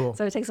 Okay, cool.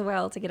 So it takes a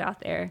while to get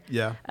out there.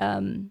 Yeah.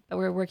 But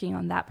we're working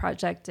on that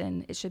project,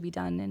 and it should be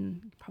done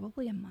in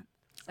probably a month.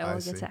 So we'll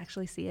get to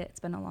actually see it. It's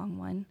been a long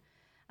one.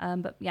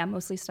 But yeah,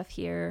 mostly stuff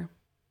here.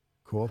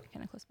 Cool.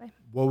 Kind of close by.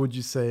 What would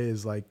you say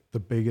is like the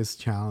biggest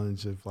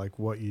challenge of like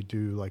what you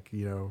do? Like,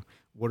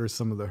 what are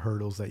some of the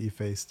hurdles that you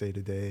face day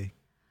to day?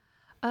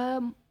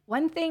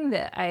 One thing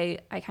that I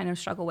kind of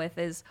struggle with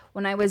is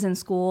when I was in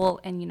school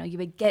and, you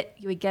would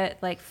get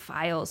like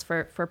files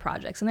for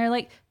projects, and they're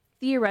like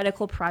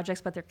theoretical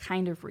projects, but they're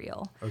kind of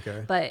real.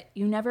 Okay. But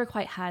you never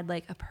quite had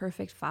like a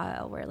perfect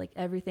file where like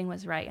everything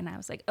was right. And I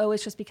was like, oh,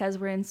 it's just because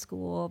we're in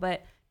school.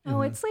 But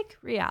no, it's like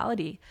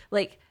reality.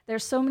 Like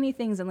there's so many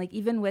things. And like,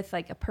 even with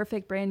like a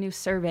perfect brand new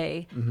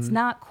survey, it's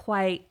not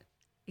quite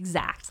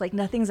exact. Like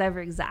nothing's ever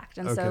exact.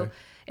 And so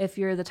if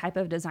you're the type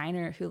of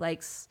designer who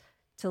likes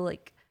to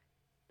like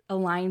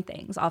align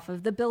things off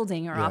of the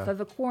building or off of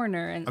a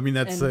corner. And I mean,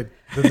 that's like,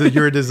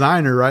 you're a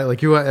designer, right?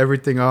 Like you want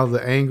everything, all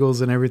the angles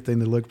and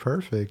everything to look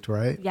perfect,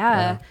 right?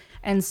 Yeah.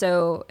 And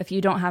so if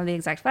you don't have the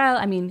exact file,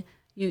 I mean,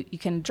 you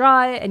can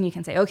draw it and you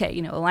can say, okay,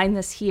 align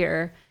this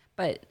here,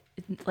 but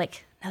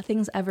like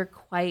nothing's ever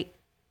quite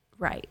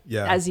right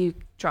as you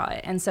draw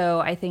it. And so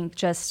I think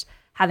just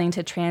having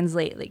to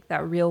translate like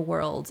that real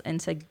world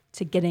into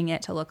getting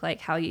it to look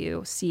like how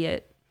you see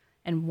it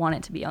and want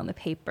it to be on the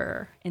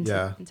paper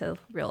into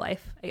real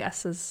life, I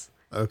guess, is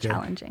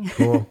challenging.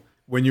 Cool.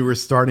 When you were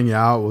starting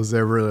out, was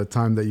there ever a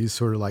time that you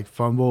sort of like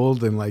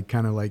fumbled and like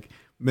kind of like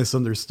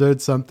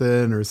misunderstood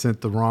something or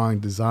sent the wrong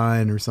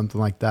design or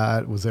something like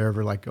that? Was there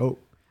ever like, oh,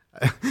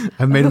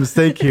 I made a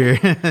mistake here?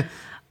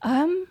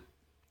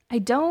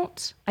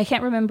 I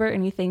can't remember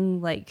anything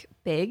like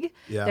big.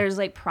 Yeah. There's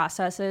like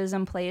processes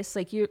in place.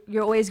 Like you're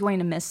always going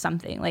to miss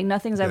something. Like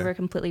nothing's ever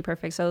completely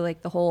perfect. So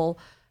like the whole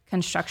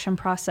construction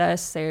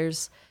process, there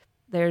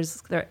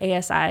are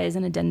ASIs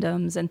and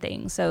addendums and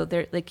things. So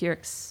they're like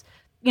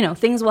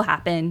things will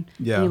happen.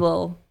 Yeah. You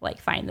will like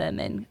find them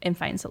and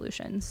find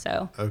solutions.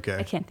 So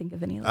I can't think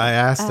of any. I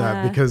asked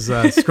that because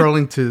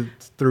scrolling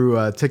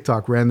through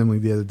TikTok randomly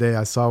the other day,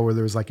 I saw where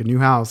there was like a new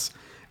house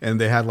and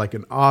they had like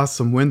an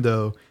awesome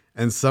window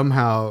and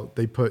somehow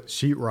they put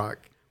sheetrock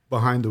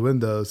behind the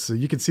window, so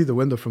you could see the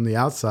window from the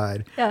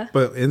outside. Yeah.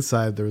 But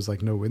inside there was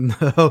like no window,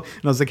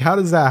 and I was like, "How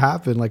does that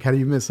happen? Like, how do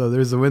you miss? Oh,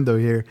 there's a window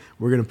here.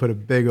 We're gonna put a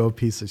big old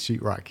piece of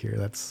sheetrock here.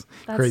 That's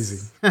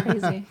crazy."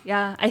 Crazy.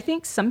 Yeah, I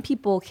think some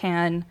people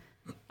can.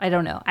 I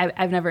don't know.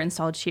 I've never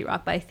installed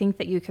sheetrock, but I think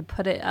that you could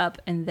put it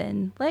up and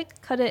then like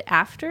cut it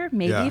after,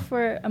 maybe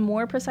for a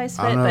more precise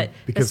fit. I don't know, but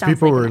because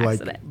people were like,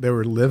 they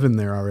were living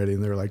there already,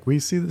 and they were like, "We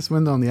see this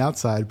window on the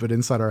outside, but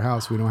inside our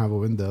house we don't have a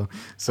window."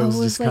 So it was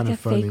just like kind of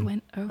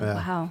funny.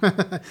 Wow.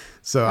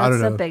 So I don't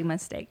know. That's a big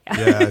mistake.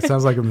 Yeah, it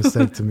sounds like a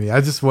mistake to me.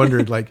 I just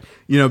wondered, like,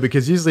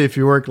 because usually if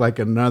you work like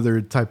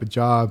another type of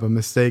job, a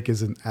mistake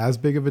isn't as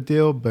big of a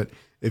deal. But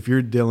if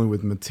you're dealing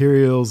with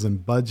materials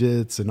and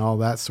budgets and all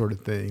that sort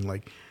of thing,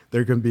 like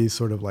there can be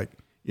sort of like,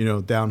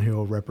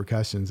 downhill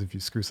repercussions if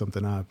you screw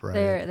something up, right?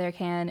 There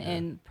can. Yeah.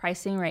 And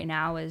pricing right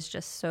now is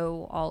just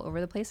so all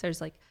over the place. There's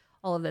like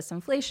all of this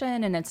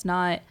inflation, and it's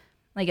not,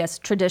 I guess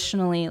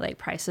traditionally like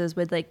prices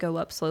would like go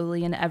up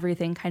slowly and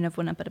everything kind of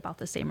went up at about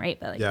the same rate.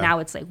 But like now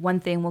it's like one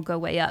thing will go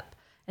way up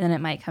and then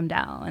it might come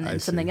down and then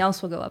something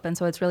else will go up. And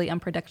so it's really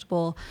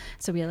unpredictable.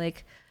 So we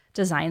like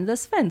designed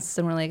this fence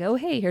and we're like, oh,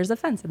 hey, here's the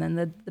fence. And then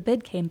the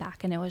bid came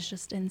back and it was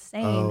just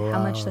insane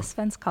how much this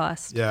fence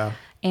cost. Yeah.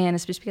 And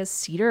it's just because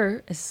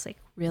cedar is like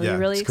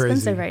really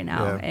expensive right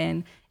now. Yeah.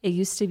 And it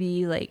used to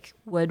be like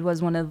wood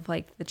was one of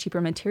like the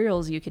cheaper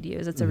materials you could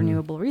use. It's a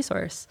renewable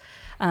resource.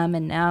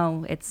 And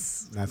now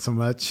it's not so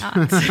much.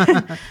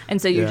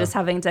 And so you're just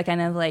having to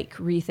kind of like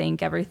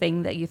rethink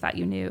everything that you thought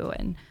you knew.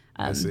 And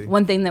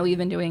one thing that we've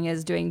been doing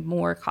is doing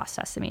more cost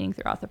estimating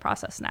throughout the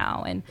process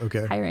now and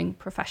hiring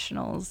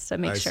professionals to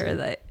make sure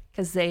that,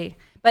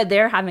 but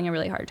they're having a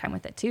really hard time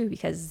with it too,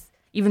 because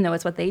even though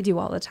it's what they do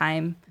all the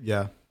time,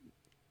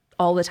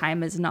 all the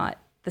time is not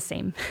the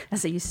same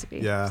as it used to be.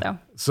 Yeah.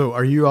 So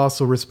are you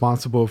also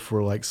responsible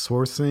for like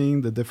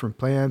sourcing the different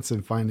plants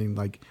and finding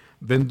like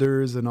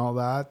vendors and all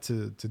that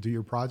to do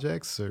your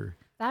projects, or?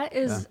 That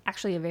is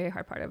actually a very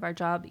hard part of our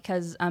job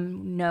because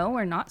no,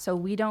 we're not. So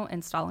we don't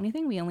install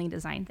anything. We only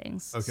design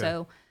things. Okay.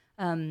 So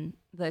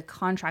the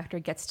contractor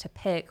gets to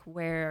pick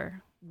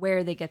where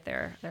they get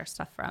their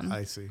stuff from.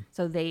 I see.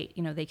 So they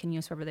can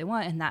use wherever they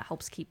want, and that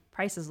helps keep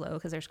prices low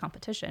because there's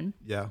competition.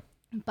 Yeah.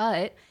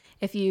 But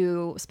if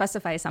you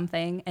specify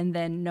something and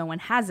then no one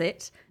has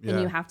it,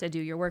 then you have to do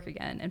your work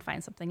again and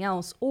find something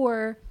else.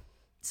 Or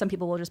some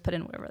people will just put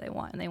in whatever they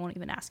want and they won't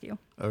even ask you.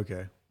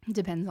 Okay. It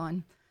depends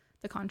on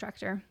the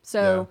contractor.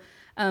 So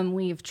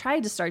we've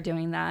tried to start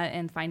doing that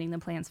and finding the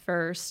plants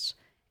first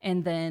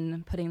and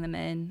then putting them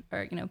in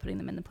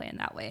the plan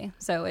that way.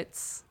 So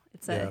it's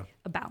a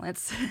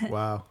balance.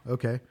 Wow.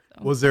 Okay.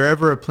 So. Was there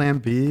ever a plan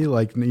B?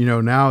 Like,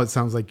 now it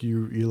sounds like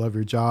you love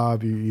your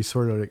job. You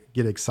sort of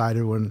get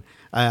excited when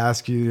I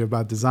ask you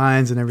about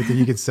designs and everything.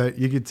 You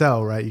could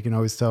tell, right? You can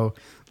always tell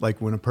like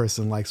when a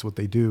person likes what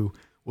they do.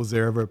 Was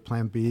there ever a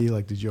plan B?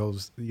 Like, did you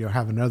always,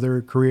 have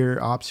another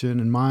career option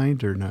in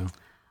mind, or no?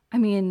 I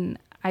mean,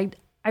 I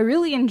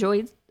really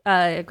enjoyed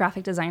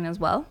graphic design as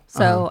well.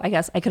 So I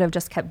guess I could have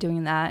just kept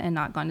doing that and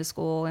not gone to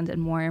school and did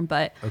more.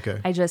 But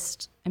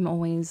I'm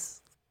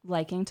always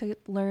liking to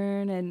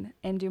learn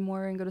and do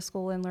more and go to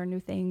school and learn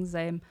new things.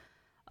 I'm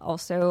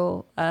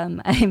also,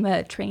 I'm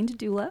a trained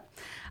doula.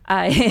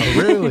 Oh,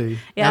 really?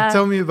 Yeah. Now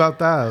tell me about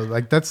that.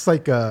 Like, that's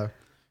like,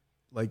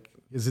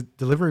 is it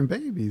delivering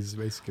babies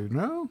basically?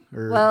 No?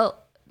 Or? Well,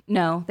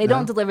 no, they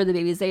don't deliver the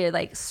babies. They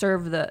like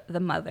serve the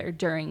mother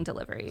during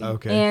delivery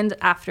and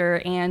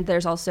after. And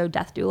there's also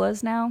death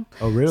doulas now.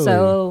 Oh, really?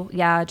 So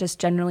yeah, just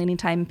generally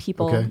anytime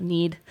people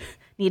need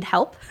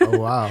help. Oh,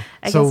 wow.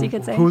 I guess you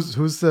could say.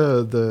 Who's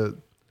the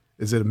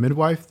is it a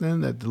midwife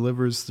then that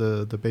delivers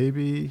the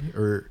baby,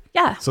 or?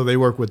 Yeah. So they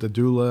work with the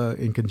doula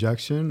in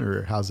conjunction,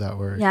 or how's that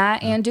work? Yeah.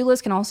 And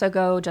doulas can also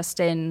go just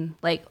in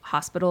like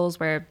hospitals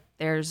where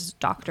there's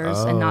doctors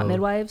and not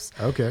midwives.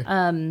 Okay.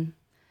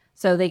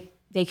 So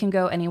they can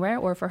go anywhere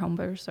or for home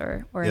births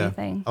or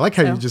anything. I like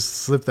how you just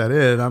slip that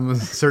in. I'm a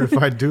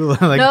certified doula.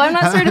 Like, no, I'm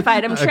not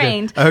certified. I'm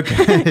trained.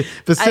 Okay.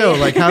 But still,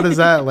 like, how does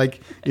that,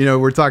 like,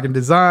 we're talking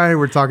design,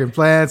 we're talking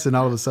plants, and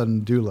all of a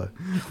sudden doula.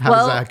 How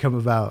does that come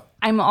about?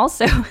 I'm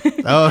also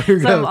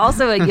I'm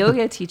also a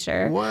yoga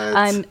teacher. What?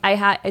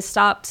 I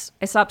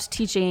stopped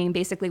teaching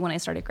basically when I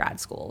started grad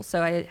school.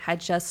 So I had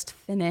just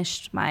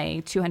finished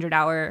my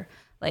 200-hour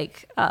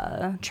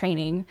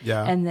training.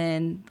 Yeah. And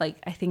then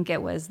I think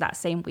it was that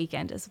same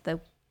weekend as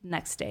the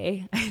next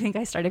day, I think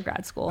I started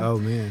grad school. Oh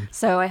man.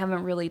 So I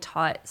haven't really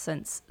taught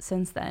since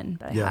then,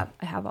 but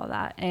I have all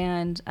that.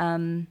 And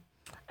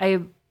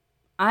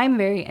I'm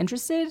very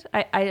interested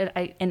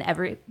in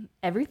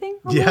everything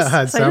almost.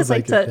 Yeah. So I just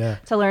like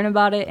to learn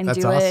about it and That's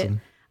do awesome. it.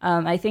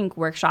 I think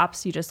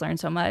workshops, you just learn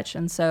so much.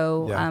 And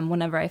so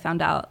whenever I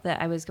found out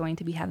that I was going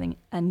to be having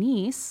a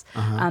niece,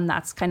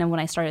 that's kind of when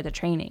I started the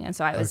training. And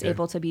so I was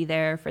able to be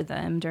there for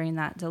them during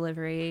that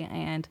delivery.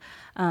 And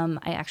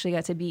I actually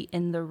got to be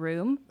in the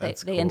room.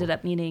 They ended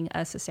up needing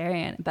a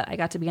cesarean, but I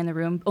got to be in the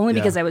room only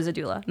because I was a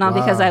doula, not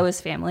because I was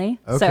family.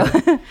 Okay.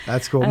 So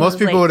that's cool. Most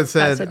people would have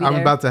said, I'm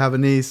about to have a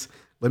niece.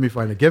 let me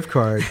find a gift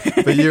card.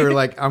 But you were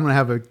like, I'm going to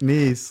have a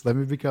niece. Let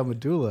me become a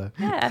doula.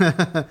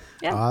 Yeah.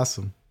 Yeah.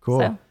 Awesome.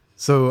 Cool.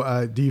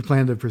 So do you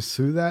plan to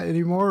pursue that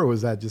anymore, or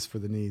was that just for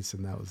the niece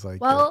and that was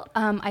like? Well,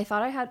 I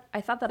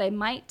thought that I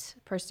might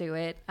pursue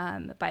it,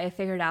 but I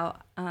figured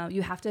out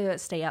you have to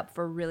stay up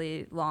for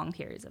really long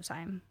periods of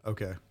time.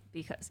 Okay.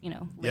 Because,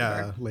 labor.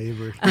 Yeah,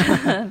 labor.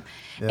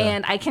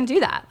 And I can do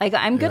that. Like,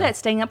 I'm good at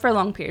staying up for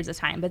long periods of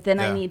time, but then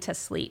I need to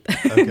sleep.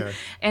 Okay.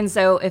 And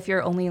so if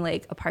you're only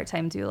like a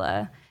part-time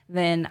doula,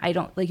 then I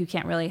don't you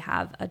can't really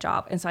have a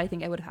job. And so I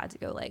think I would have had to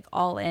go like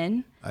all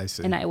in. I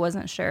see. And I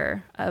wasn't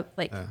sure,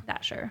 that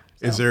sure.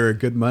 So. Is there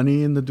good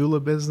money in the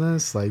doula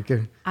business? Like,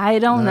 I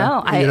don't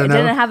know. I don't know?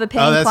 didn't have a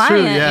paying that's client.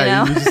 True.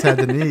 Yeah, you just had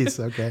the niece.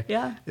 Okay.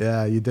 Yeah.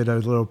 Yeah, you did a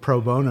little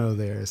pro bono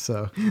there.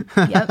 So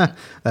Yep.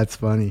 That's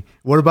funny.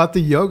 What about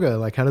the yoga?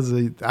 Like, how does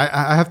it?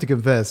 I have to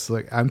confess,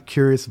 like, I'm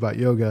curious about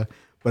yoga,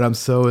 but I'm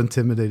so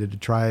intimidated to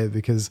try it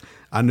because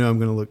I know I'm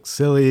going to look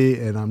silly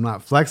and I'm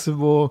not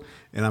flexible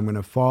and I'm going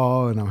to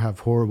fall and I'll have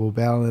horrible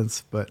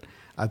balance. But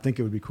I think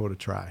it would be cool to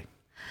try.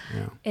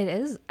 Yeah. It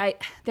is.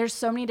 There's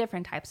so many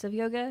different types of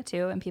yoga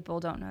too, and people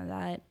don't know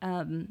that.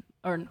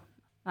 Or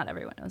not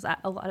everyone knows that.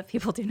 A lot of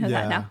people do know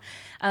that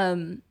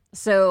now.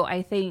 So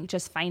I think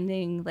just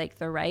finding like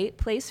the right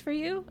place for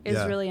you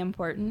is really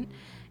important,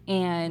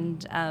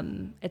 and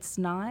it's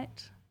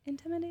not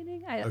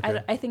intimidating.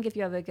 I think if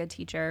you have a good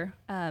teacher,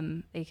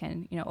 they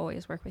can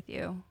always work with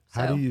you.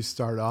 So. How do you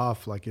start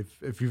off? Like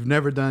if you've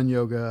never done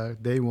yoga,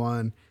 day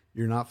one,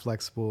 you're not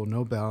flexible,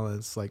 no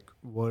balance. Like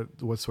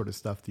what sort of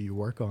stuff do you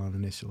work on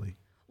initially?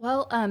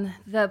 Well,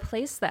 the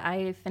place that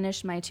I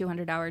finished my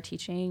 200-hour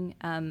teaching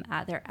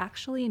at, they're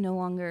actually no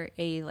longer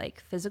a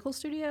physical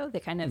studio. They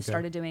kind of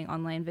started doing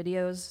online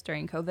videos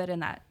during COVID,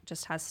 and that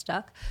just has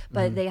stuck.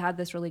 But they had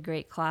this really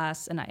great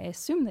class, and I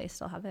assume they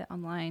still have it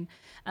online.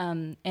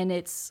 And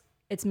it's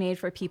made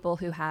for people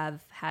who have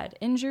had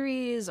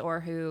injuries or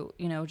who,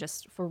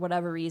 just for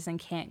whatever reason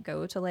can't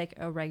go to like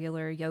a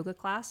regular yoga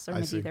class, or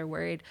maybe they're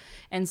worried.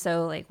 And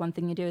so one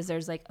thing you do is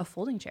there's like a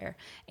folding chair.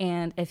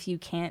 And if you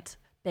can't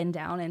bend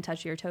down and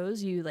touch your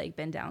toes, you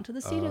bend down to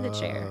the seat of the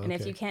chair. And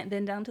if you can't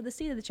bend down to the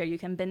seat of the chair, you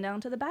can bend down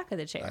to the back of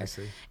the chair. I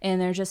see.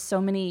 And there's just so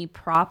many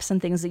props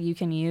and things that you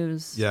can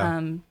use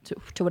to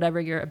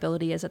whatever your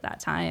ability is at that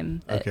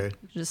time.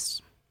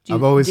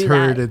 I've always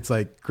heard it's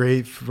like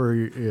great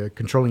for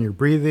controlling your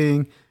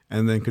breathing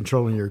and then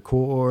controlling your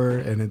core.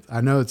 And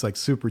I know it's like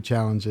super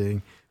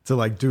challenging to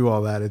like do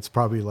all that. It's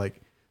probably like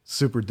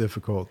super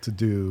difficult to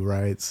do,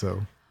 right?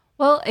 So,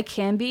 well, it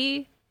can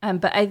be,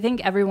 but I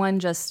think everyone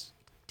just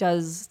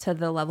does to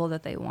the level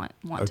that they want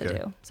to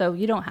do. So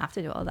you don't have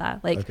to do all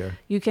that.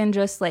 You can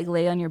just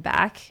lay on your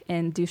back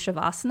and do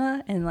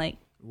Shavasana and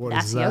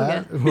that's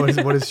yoga. What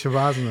is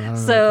Shavasana?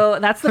 So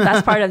that's the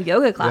best part of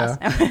yoga class.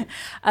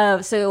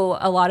 So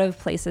a lot of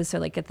places,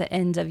 so at the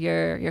end of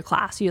your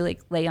class, you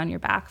lay on your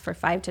back for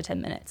 5 to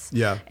 10 minutes.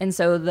 Yeah. And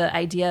so the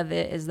idea of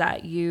it is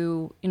that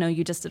you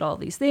just did all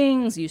these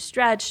things, you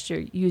stretched,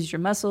 you used your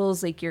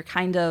muscles, you're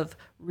kind of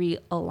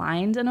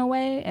realigned in a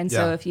way. And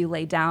so if you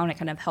lay down, it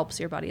kind of helps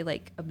your body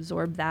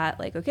absorb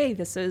that, okay,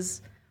 this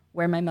is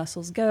where my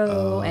muscles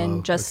go,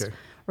 and just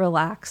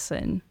relax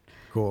and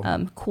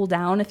cool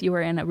down if you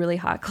were in a really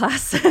hot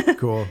class.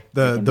 Cool.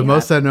 The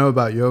most I know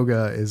about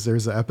yoga is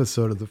there's an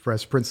episode of The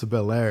Fresh Prince of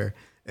Bel-Air,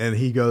 and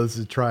he goes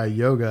to try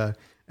yoga,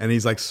 and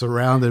he's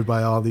surrounded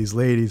by all these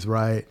ladies,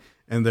 right?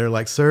 And they're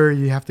like, "Sir,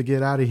 you have to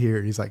get out of here."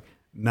 And he's like,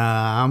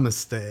 "Nah, I'm gonna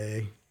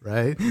stay."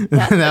 Right?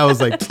 Yeah. And that was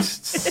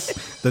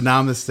the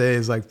namaste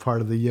is part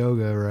of the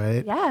yoga,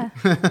 right? Yeah.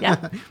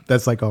 Yeah.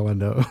 That's all I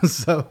know.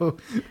 So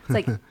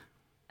it's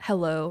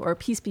hello or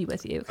peace be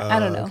with you. I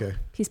don't know. Okay.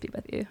 Peace be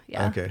with you.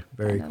 Yeah. Okay.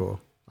 Very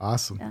cool.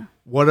 Awesome. Yeah.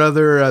 What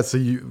other, we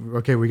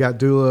got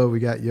doula, we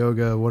got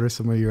yoga. What are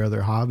some of your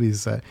other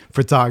hobbies?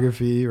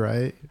 Photography,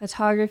 right?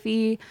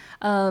 Photography.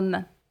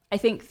 I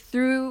think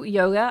through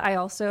yoga, I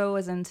also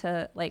was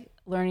into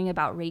learning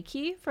about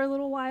Reiki for a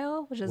little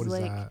while, which is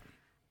that?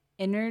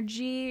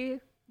 Energy,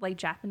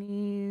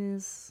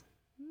 Japanese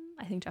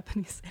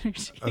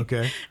energy.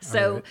 Okay.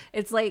 So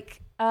it's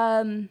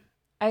I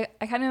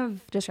kind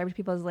of describe to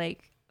people as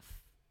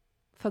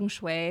feng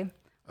shui.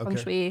 Feng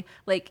shui,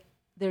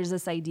 there's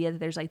this idea that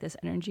there's this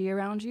energy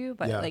around you,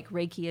 but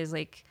Reiki is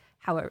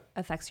how it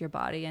affects your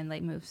body and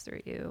moves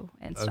through you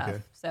and stuff.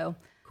 Okay. So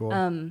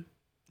cool.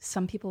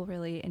 Some people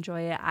really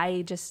enjoy it.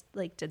 I just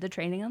did the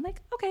training. I'm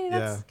okay,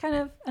 that's kind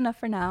of enough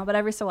for now. But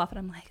every so often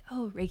I'm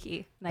oh,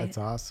 Reiki. And that's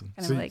awesome.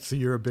 So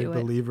you're a big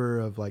believer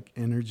of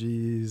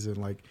energies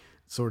and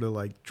sort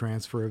of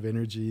transfer of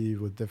energy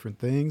with different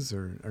things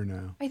or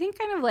no? I think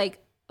kind of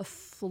a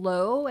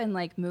flow and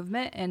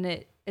movement,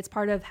 and it's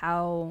part of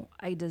how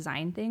I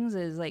design things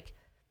is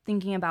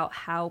thinking about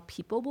how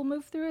people will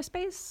move through a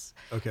space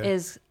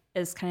is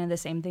kind of the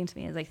same thing to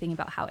me as thinking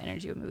about how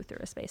energy would move through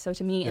a space. So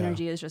to me,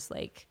 energy is just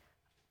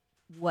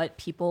what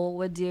people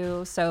would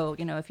do. So,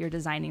 if you're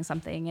designing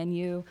something and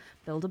you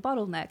build a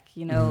bottleneck,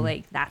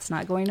 that's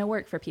not going to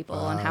work for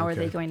people. And how are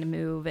they going to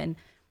move, and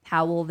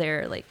how will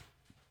their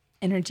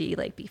energy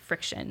be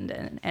frictioned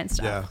and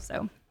stuff. Yeah.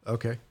 So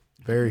okay.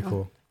 Very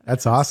cool.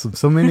 That's awesome.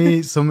 So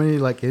many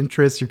like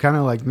interests. You're kind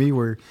of like me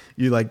where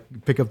you like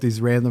pick up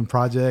these random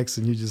projects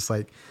and you just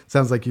like,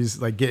 sounds like you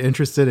just like get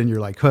interested and you're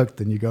like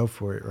hooked and you go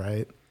for it,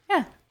 right?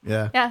 Yeah.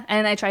 Yeah. Yeah.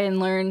 And I try and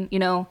learn,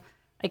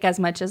 like as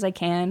much as I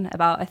can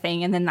about a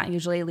thing. And then that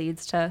usually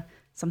leads to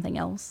something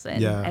else.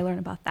 And I learn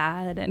about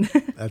that. And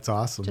that's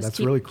awesome. That's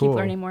keep, really cool. Keep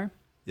learning more.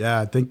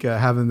 Yeah. I think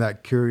having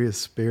that curious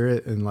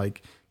spirit and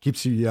like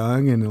keeps you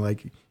young and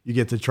like you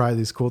get to try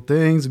these cool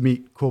things,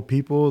 meet cool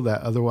people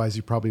that otherwise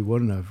you probably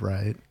wouldn't have,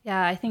 right?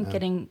 Yeah, I think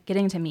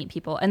getting to meet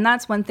people. And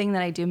that's one thing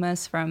that I do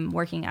miss from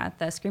working at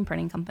the screen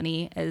printing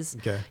company is,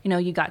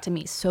 you got to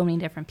meet so many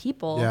different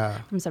people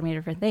from so many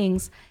different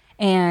things.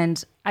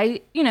 And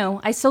I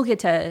still get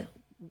to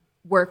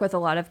work with a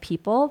lot of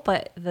people,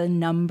 but the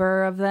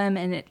number of them,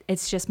 and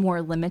it's just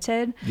more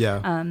limited.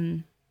 Yeah.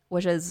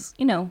 Which is,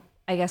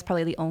 I guess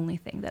probably the only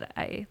thing that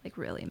I like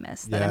really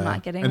miss that I'm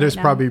not getting. And there's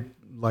right now. probably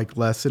like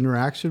less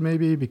interaction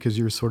maybe because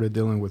you're sort of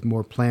dealing with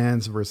more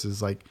plans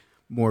versus like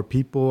more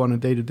people on a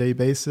day-to-day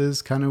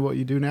basis, kind of what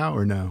you do now,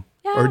 or no?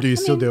 Yeah, or do you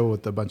still deal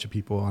with a bunch of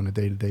people on a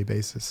day-to-day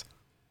basis?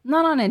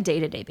 Not on a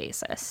day-to-day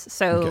basis.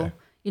 So,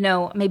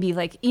 maybe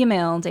like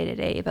email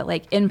day-to-day, but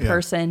like in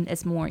person,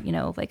 it's more,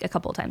 like a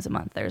couple of times a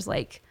month, there's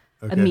like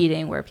a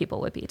meeting where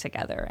people would be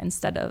together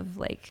instead of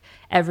like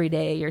every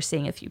day you're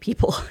seeing a few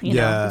people,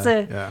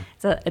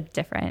 it's a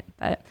different,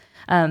 but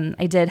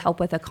I did help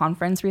with a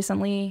conference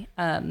recently.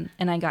 And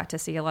I got to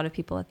see a lot of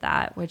people at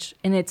that,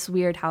 and it's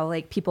weird how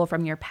like people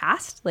from your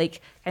past,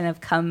 like kind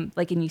of come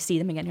like, and you see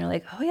them again, you're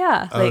like, oh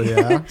yeah. Like,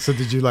 yeah. So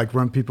did you like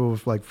run people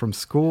like from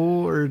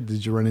school or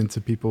did you run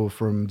into people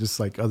from just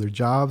like other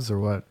jobs or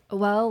what?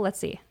 Well, let's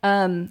see.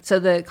 So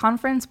the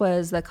conference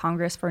was the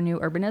Congress for New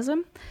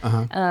Urbanism.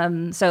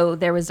 So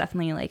there was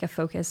definitely like a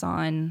focus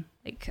on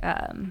like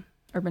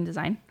urban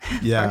design.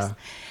 Yeah.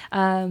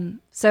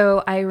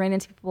 So I ran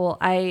into people.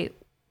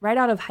 Right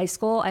out of high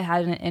school, I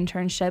had an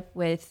internship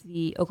with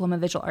the Oklahoma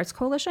Visual Arts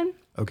Coalition.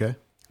 Okay.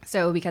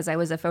 So because I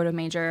was a photo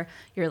major,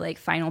 your like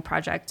final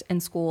project in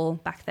school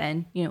back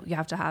then, you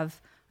have to have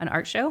an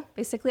art show,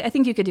 basically. I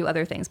think you could do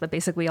other things, but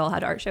basically we all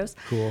had art shows.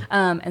 Cool.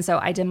 And so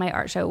I did my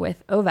art show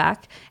with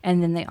OVAC,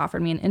 and then they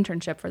offered me an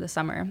internship for the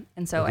summer.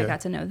 And so I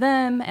got to know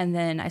them, and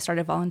then I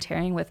started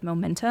volunteering with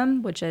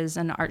Momentum, which is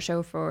an art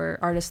show for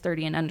artists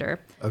 30 and under.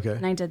 Okay.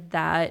 And I did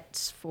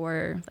that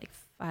for like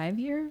 5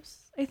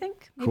 years, I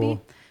think, maybe.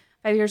 Cool.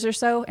 5 years or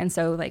so. And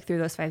so like through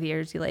those 5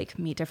 years, you like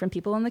meet different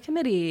people in the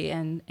committee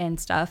and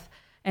stuff.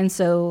 And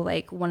so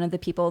like one of the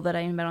people that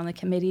I met on the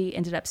committee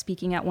ended up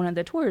speaking at one of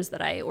the tours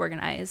that I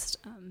organized.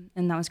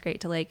 And that was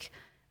great to like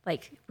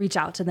reach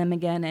out to them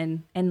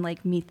again and like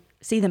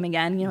see them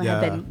again, it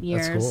had been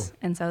years. That's cool.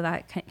 And so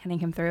that kind of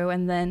came through.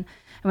 And then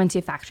I went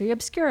to Factory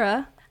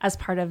Obscura as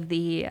part of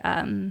the,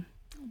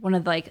 one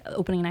of the like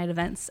opening night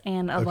events,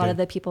 and a lot of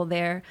the people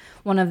there,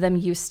 one of them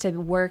used to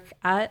work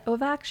at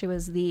OVAC. She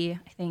was the,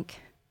 I think,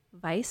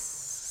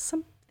 vice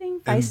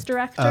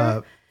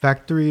director.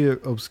 Factory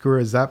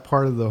Obscura, is that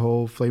part of the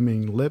whole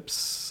Flaming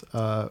Lips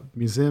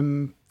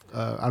museum?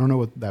 I don't know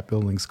what that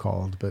building's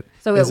called, but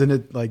so isn't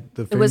it like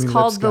the Flaming It was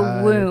called Lips the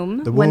guy?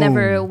 Womb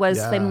whenever it was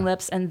Flaming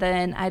Lips, and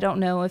then I don't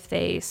know if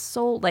they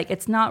sold, like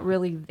it's not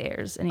really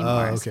theirs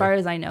anymore. As far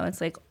as I know,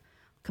 it's like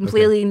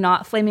completely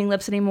not Flaming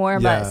Lips anymore,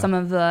 but some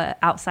of the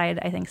outside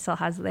I think still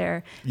has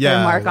their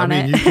mark on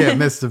it. You can't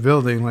miss the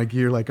building. Like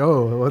you're like,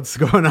 oh, what's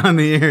going on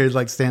here? It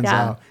like stands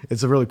out.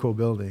 It's a really cool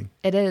building.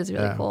 It is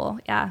really cool.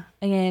 Yeah.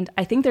 And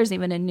I think there's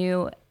even a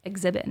new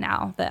exhibit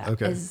now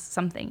that is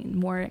something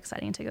more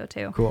exciting to go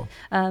to. Cool.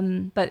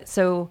 But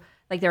so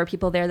like there were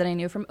people there that I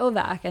knew from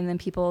OVAC, and then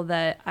people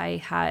that I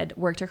had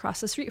worked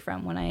across the street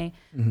from when I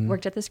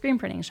worked at the screen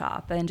printing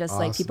shop, and just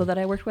like people that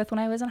I worked with when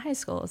I was in high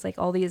school. It's like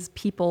all these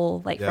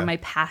people like from my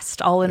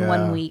past all in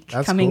 1 week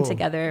coming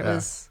together. It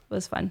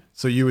was fun.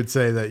 So you would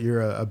say that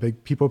you're a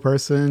big people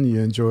person?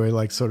 You enjoy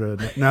like sort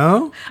of,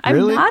 no?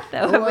 Really? I'm not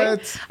though.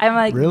 What? I'm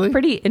like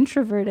pretty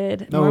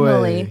introverted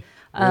normally.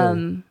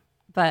 Really?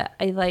 But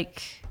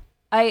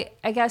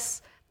I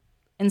guess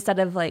instead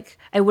of like,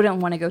 I wouldn't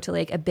want to go to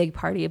like a big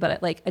party, but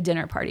at like a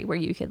dinner party where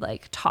you could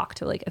like talk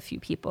to like a few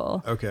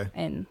people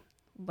and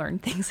learn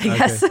things, I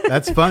guess.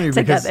 That's funny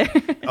because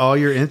all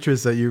your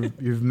interests that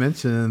you've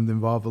mentioned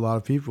involve a lot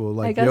of people,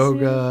 like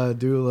yoga,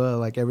 doula,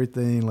 like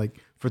everything, like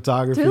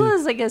photography. Doula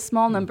is like a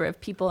small number of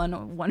people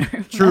in one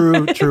room.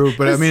 True.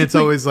 But I mean, it's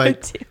always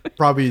like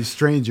probably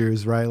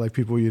strangers, right? Like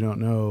people you don't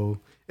know,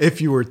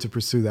 if you were to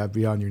pursue that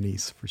beyond your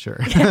niece, for sure.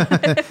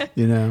 Yeah,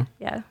 no,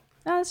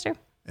 that's true.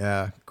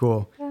 Yeah,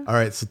 cool. Yeah. All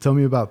right, so tell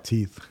me about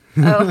teeth.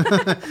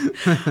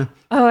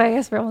 I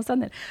guess we're almost done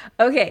then.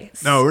 Okay.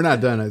 No, we're not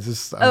done. You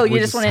just want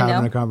to know?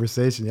 Having a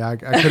conversation. Yeah, I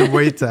couldn't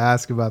wait to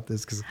ask about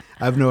this because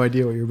I have no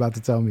idea what you're about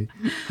to tell me.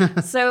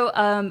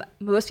 So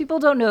most people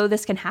don't know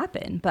this can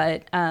happen,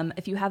 but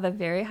if you have a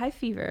very high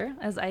fever,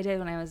 as I did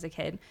when I was a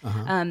kid,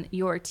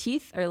 your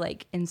teeth are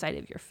like inside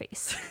of your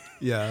face.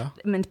 Yeah.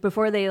 I mean,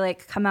 before they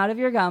like come out of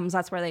your gums,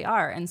 that's where they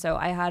are. And so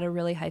I had a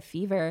really high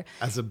fever.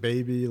 As a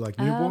baby, like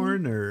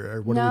newborn,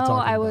 or what are we talking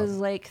about? No, I was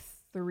like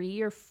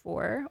 3 or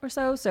 4 or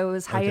so. So it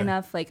was high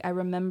enough. Like I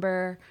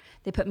remember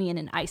they put me in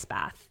an ice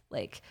bath.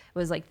 Like it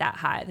was like that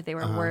high that they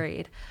were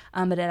worried.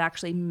 But it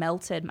actually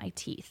melted my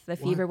teeth. The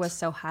fever was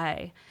so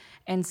high.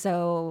 And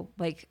so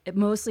like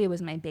mostly it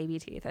was my baby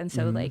teeth. And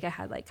so like I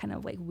had like kind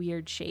of like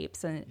weird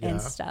shapes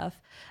and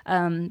stuff.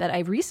 But I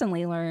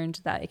recently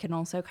learned that it can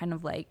also kind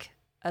of like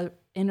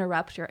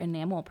interrupt your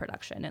enamel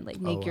production and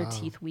like make your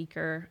teeth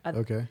weaker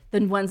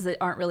than ones that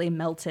aren't really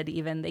melted.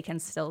 Even they can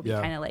still be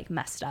kind of like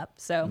messed up.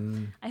 So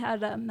I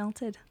had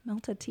melted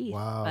teeth,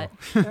 but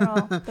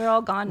they're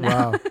all gone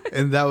now. Wow.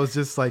 And that was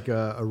just like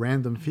a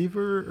random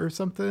fever or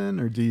something,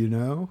 or do you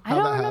know how I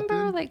don't that remember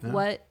happened?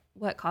 like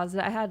what caused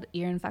it. I had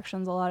ear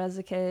infections a lot as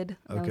a kid.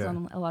 I was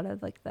on a lot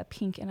of like the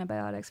pink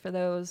antibiotics for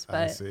those,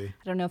 but I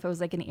don't know if it was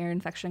like an ear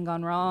infection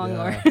gone wrong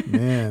or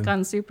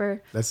gone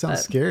super. That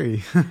sounds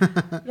scary.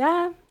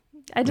 Yeah.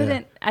 I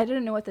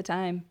didn't know at the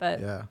time,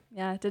 but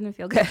it didn't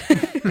feel good.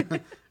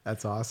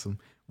 That's awesome.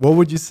 What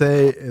would you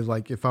say is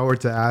like, if I were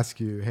to ask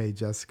you, hey,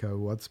 Jessica,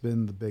 what's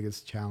been the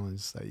biggest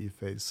challenge that you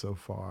faced so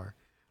far?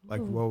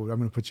 Like, I'm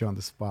going to put you on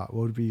the spot.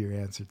 What would be your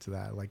answer to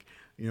that? Like,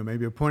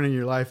 maybe a point in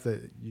your life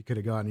that you could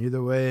have gone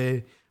either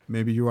way.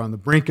 Maybe you were on the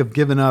brink of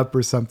giving up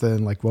or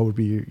something. Like, what would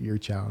be your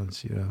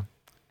challenge,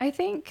 I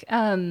think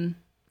the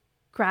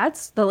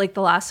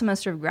last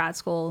semester of grad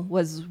school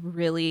was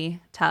really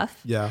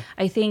tough. Yeah.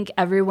 I think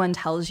everyone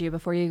tells you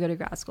before you go to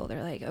grad school,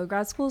 they're like, oh,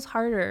 grad school is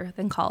harder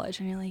than college.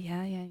 And you're like,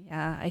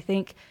 yeah. I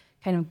think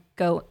kind of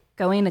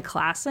going to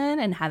Classen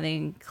and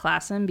having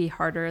Classen be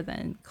harder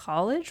than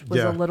college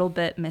was a little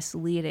bit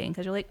misleading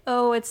because you're like,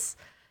 oh, it's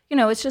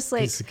just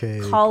like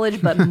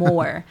college, but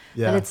more.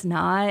 But it's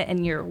not.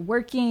 And you're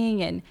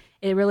working and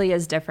it really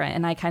is different.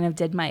 And I kind of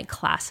did my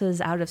classes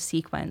out of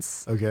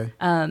sequence. Okay.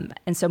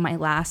 And so my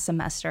last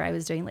semester, I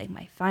was doing like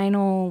my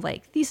final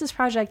like thesis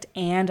project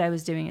and I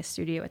was doing a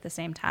studio at the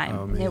same time.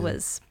 Oh, man. It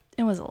was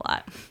a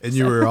lot. And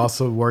you were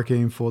also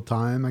working full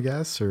time, I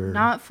guess, or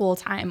not full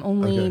time,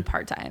 only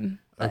part time.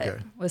 But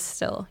was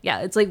still,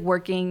 it's like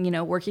working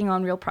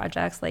on real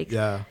projects. Like,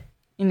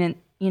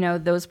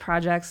 those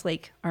projects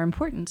like are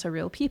important to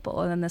real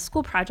people. And then the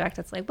school project,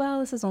 it's like, well,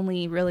 this is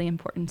only really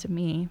important to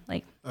me.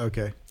 Like,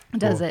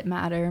 does it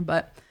matter?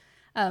 But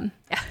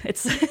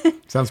it's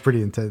sounds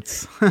pretty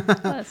intense.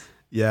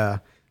 Yeah.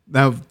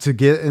 Now to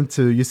get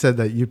into, you said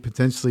that you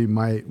potentially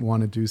might want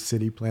to do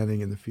city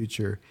planning in the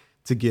future.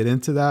 To get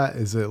into that,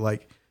 is it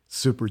like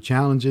super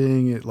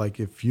challenging? Like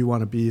if you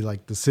want to be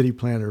like the city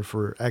planner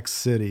for X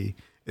city,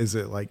 is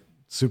it like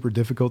super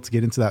difficult to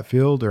get into that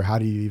field, or how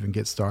do you even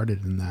get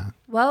started in that?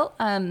 Well,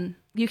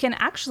 you can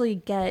actually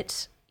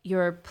get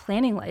your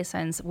planning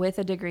license with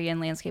a degree in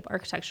landscape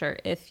architecture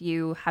if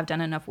you have done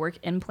enough work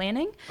in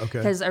planning.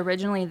 Because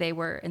originally they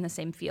were in the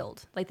same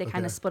field. Like they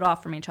kind of split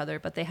off from each other,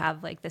 but they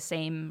have like the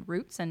same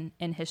roots in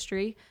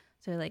history.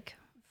 So like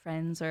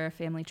friends or a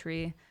family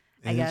tree,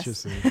 I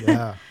guess. Interesting,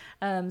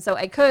 yeah. So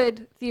I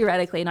could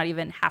theoretically not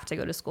even have to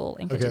go to school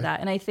and do that.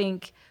 And I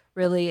think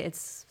really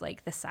it's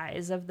like the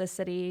size of the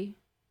city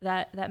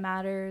that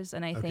matters.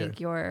 And I think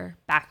your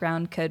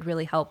background could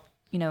really help,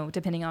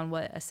 depending on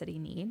what a city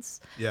needs.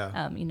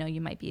 Yeah.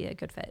 You might be a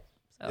good fit.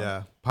 So.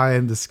 Yeah. Pie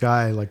in the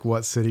sky. Like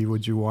what city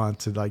would you want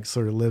to like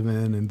sort of live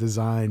in and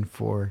design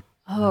for?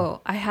 Oh,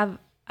 I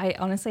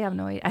honestly have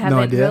no idea. I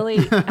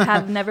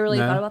have never really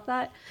thought about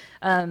that.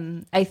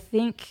 I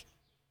think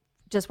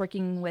just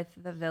working with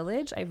the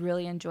village, I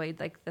really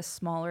enjoyed like the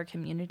smaller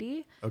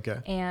community.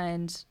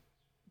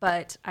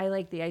 But I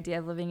like the idea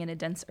of living in a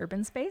dense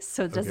urban space.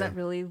 So it doesn't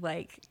really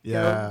like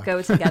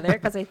go together,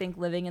 because I think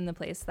living in the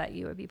place that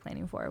you would be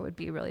planning for would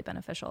be really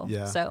beneficial.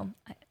 Yeah. So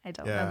I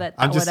don't know that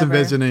I'm just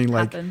envisioning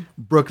like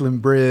Brooklyn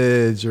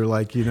Bridge or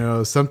like,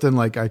 something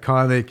like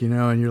iconic,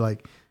 and you're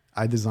like,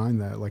 I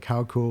designed that. Like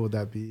how cool would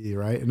that be,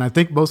 right? And I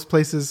think most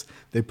places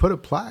they put a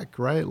plaque,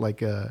 right?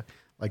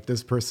 Like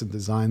this person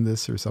designed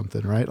this or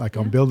something, right? Like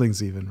on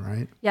buildings even,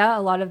 right? Yeah,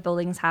 a lot of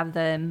buildings have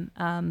them.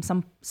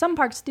 Some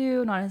parks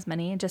do, not as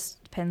many. It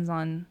just depends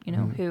on,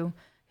 who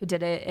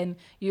did it. And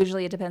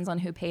usually it depends on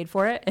who paid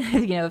for it.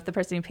 If the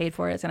person who paid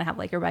for it is going to have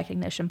like a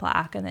recognition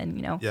plaque, and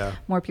then,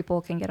 more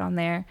people can get on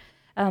there.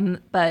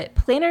 But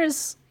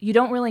planners, you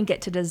don't really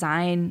get to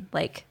design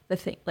like the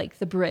thing, like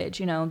the bridge,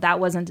 that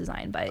wasn't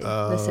designed by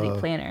the city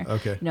planner.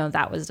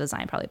 That was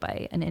designed probably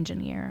by an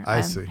engineer.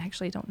 I see. I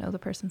actually don't know the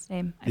person's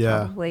name. I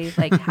probably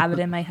like have it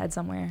in my head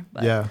somewhere.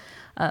 But,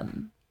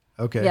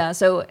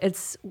 so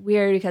it's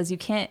weird because you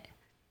can't,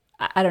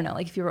 I don't know,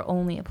 like if you were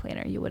only a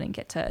planner, you wouldn't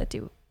get to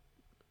do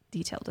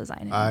detailed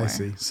design anymore. I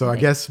see. So I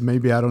guess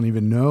maybe I don't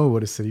even know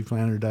what a city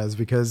planner does,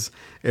 because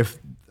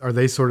are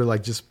they sort of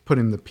like just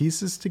putting the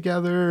pieces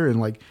together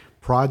and like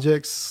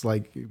projects,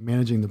 like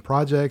managing the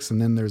projects,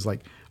 and then there's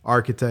like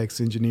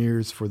architects,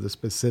 engineers for the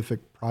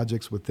specific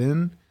projects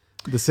within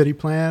the city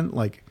plan?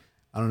 Like,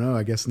 I don't know.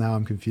 I guess now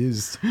I'm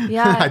confused.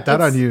 Yeah. I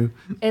thought I knew.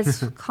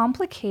 It's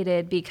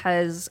complicated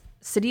because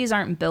cities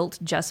aren't built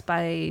just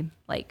by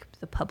like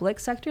the public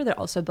sector, they're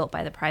also built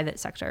by the private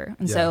sector.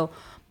 And so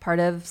part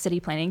of city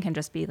planning can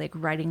just be like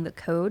writing the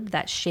code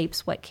that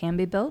shapes what can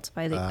be built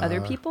by the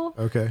other people.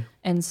 Okay.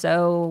 And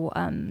so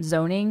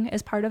zoning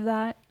is part of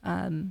that.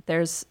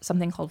 There's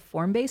something called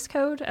form-based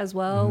code as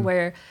well,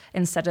 where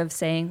instead of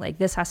saying like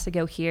this has to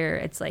go here,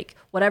 it's like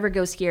whatever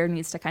goes here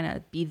needs to kind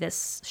of be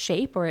this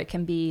shape, or it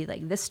can be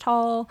like this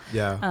tall.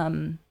 Yeah.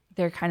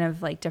 They're kind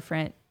of like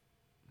different.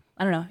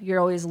 I don't know, you're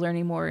always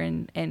learning more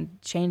and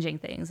changing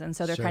things. And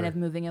so they're kind of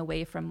moving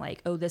away from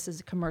like, oh, this is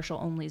a commercial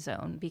only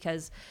zone.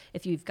 Because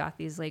if you've got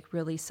these like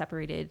really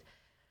separated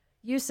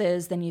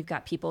uses, then you've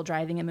got people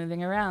driving and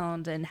moving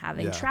around and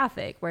having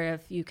traffic. Where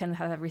if you can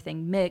have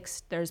everything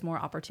mixed, there's more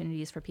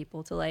opportunities for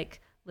people to like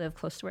live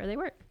close to where they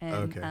work.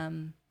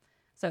 And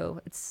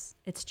so it's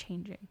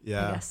changing, I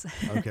guess.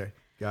 Okay,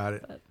 got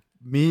it. But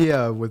me,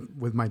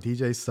 with my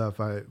DJ stuff,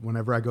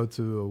 whenever I go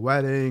to a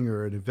wedding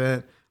or an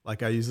event,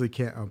 like I usually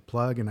can't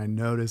unplug, and I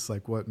notice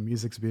like what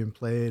music's being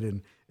played,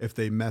 and if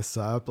they mess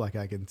up, like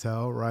I can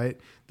tell, right?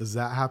 Does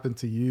that happen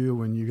to you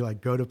when you like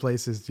go to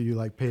places? Do you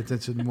like pay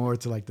attention more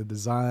to like the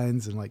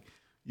designs and like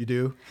you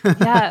do?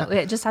 Yeah,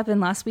 it just happened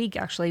last week.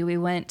 Actually, we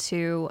went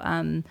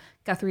to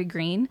Guthrie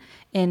Green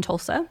in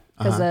Tulsa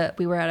because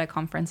we were at a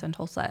conference in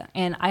Tulsa,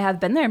 and I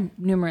have been there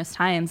numerous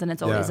times, and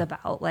it's always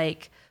about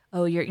like,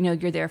 oh,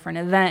 you're there for an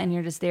event and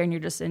you're just there and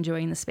you're just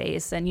enjoying the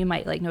space, and you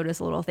might like notice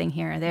a little thing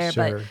here or there.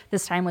 Sure. But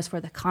this time was for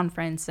the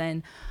conference,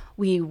 and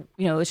we,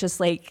 it's just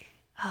like,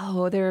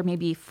 oh, there were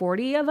maybe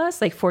 40 of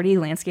us, like 40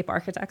 landscape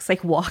architects,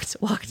 like walked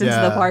into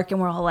the park, and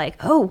we're all like,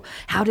 oh,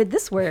 how did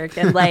this work?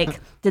 And like,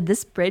 did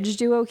this bridge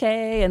do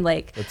okay? And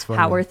like,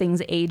 how are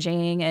things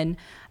aging? And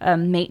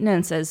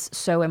maintenance is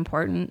so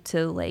important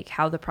to like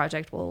how the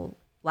project will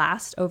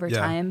last over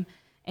time.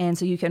 And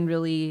so you can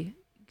really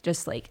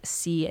just like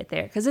see it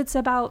there, because it's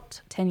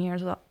about 10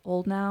 years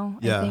old now,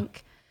 I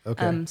think.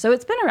 Okay. So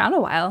it's been around a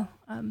while.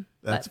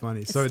 That's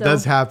funny. So it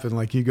does happen.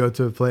 Like you go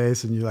to a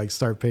place and you like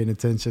start paying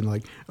attention,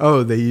 like,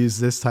 oh, they use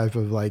this type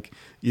of like,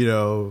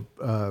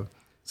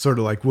 sort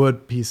of like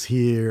wood piece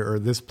here or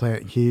this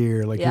plant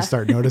here. Like you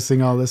start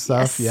noticing all this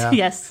stuff.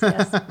 Yes.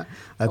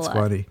 That's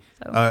funny.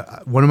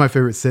 So. One of my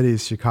favorite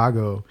cities,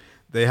 Chicago,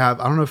 they have,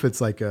 I don't know if it's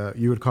like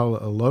you would call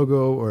it a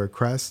logo or a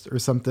crest or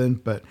something,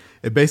 but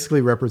it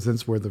basically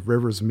represents where the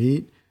rivers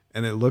meet.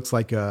 And it looks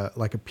like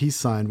a peace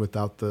sign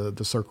without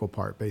the circle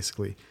part,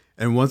 basically.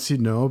 And once you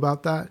know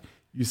about that,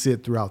 you see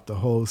it throughout the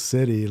whole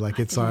city. Like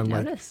it's on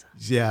notice.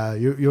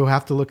 Like, you'll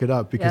have to look it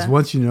up, because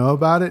once you know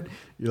about it,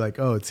 you're like,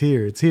 oh, it's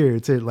here,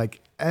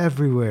 like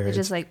everywhere. They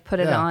just like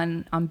put it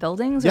on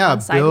buildings, or on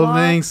sidewalks?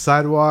 Buildings,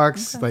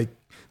 sidewalks, like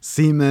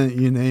cement,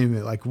 you name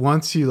it. Like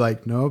once you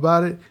like know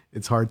about it,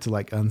 it's hard to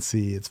like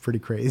unsee. It's pretty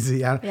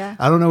crazy. I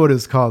don't know what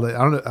it's called.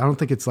 I don't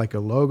think it's like a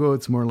logo.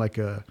 It's more like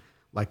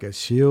a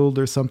shield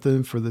or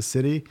something for the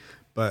city,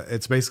 but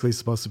it's basically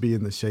supposed to be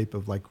in the shape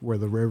of like where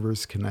the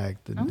rivers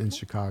connect in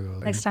Chicago.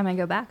 Next time I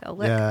go back, I'll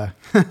look. Yeah.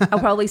 I'll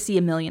probably see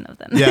a million of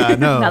them. Yeah, I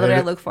know. Now that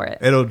I look for it.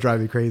 It'll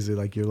drive you crazy.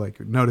 Like you like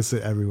notice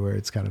it everywhere.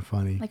 It's kind of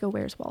funny. Like a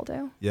Where's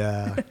Waldo?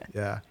 Yeah.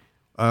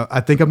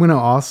 I think I'm going to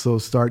also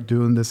start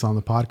doing this on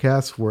the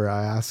podcast, where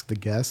I ask the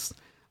guests,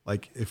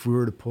 like, if we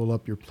were to pull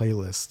up your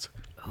playlist,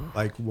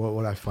 like what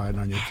would I find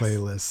on your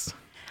playlist?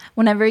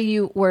 Whenever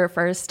you were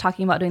first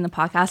talking about doing the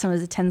podcast and it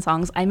was 10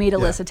 songs, I made a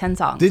list of 10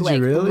 songs. Did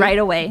you really? Right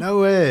away. No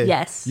way.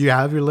 Yes. You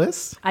have your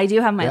list? I do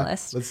have my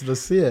list.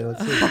 Let's see it.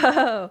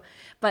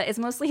 But it's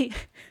mostly,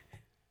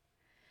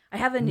 I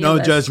have a new No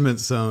list. judgment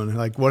zone.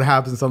 Like what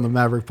happens on the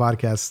Maverick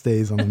podcast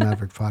stays on the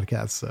Maverick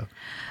podcast. So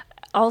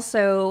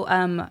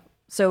also,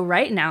 so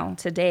right now,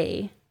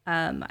 today,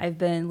 I've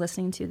been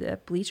listening to the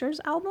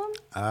Bleachers album.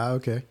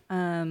 Okay.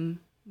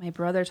 My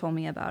brother told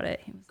me about it.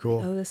 He was cool.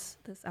 Like, oh, this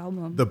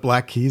album. The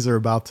Black Keys are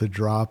about to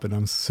drop, and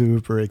I'm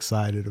super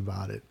excited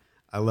about it.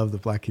 I love the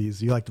Black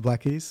Keys. You like the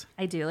Black Keys?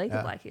 I do like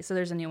the Black Keys. So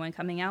there's a new one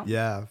coming out?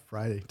 Yeah,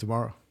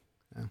 tomorrow.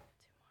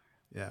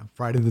 Yeah,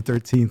 Friday the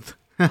 13th.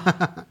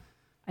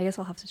 I guess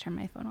I'll have to turn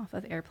my phone off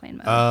of airplane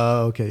mode.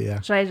 Oh, okay,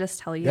 yeah. Should I just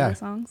tell you the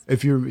songs?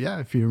 If you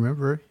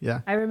remember,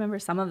 yeah. I remember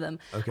some of them.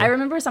 Okay. I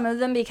remember some of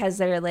them because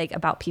they're like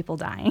about people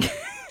dying,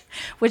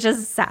 which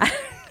is sad.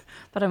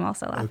 But I'm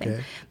also laughing.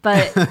 Okay.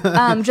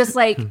 But just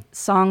like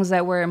songs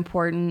that were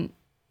important,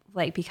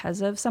 like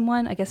because of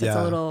someone. I guess it's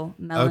a little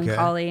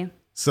melancholy. Okay.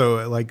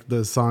 So like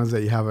the songs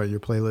that you have on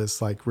your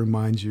playlist like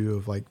remind you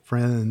of like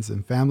friends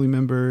and family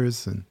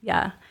members and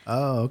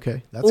Oh,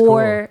 okay. That's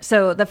cool.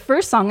 So the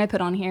first song I put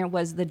on here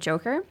was The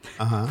Joker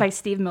by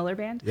Steve Miller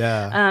Band.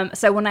 Yeah.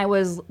 So when I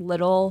was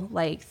little,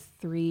 like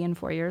 3 and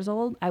 4 years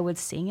old, I would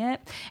sing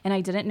it, and I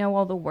didn't know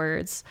all the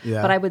words,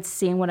 but I would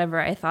sing whatever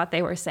I thought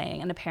they were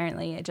saying, and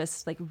apparently it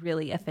just like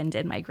really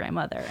offended my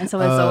grandmother, and so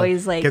it's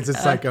always like because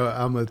it's like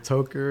I'm a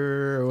toker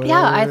or whatever.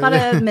 Yeah, I thought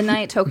a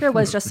midnight toker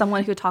was just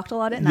someone who talked a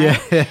lot at night,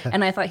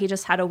 and I thought he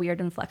just had a weird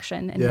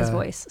inflection in his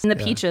voice. And the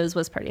Peaches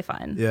was pretty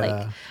fun.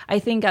 Like I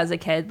think as a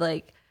kid,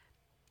 like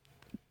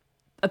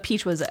a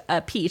peach was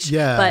a peach.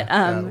 Yeah, But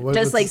yeah.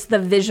 just like the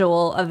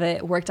visual of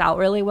it worked out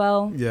really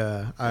well.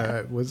 Yeah,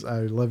 I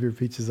love your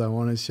peaches. I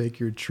want to shake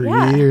your tree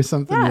Yeah, or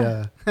something.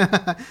 yeah.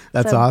 Yeah,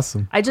 that's So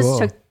awesome. I just Cool.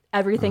 took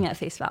everything at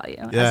face value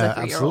as Yeah, a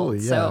 3-year-old. absolutely.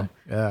 So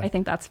Yeah. I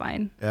think that's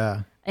fine.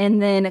 Yeah.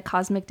 And then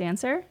Cosmic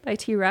Dancer by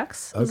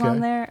T-Rex was Okay. on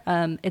there.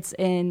 It's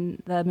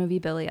in the movie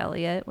Billy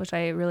Elliot, which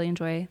I really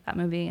enjoy that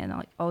movie, and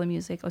like all the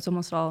music. It's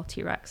almost all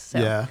T-Rex. So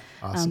Yeah,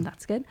 awesome.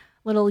 that's good.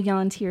 Little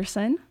Jan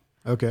Tiersen,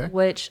 Okay.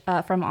 which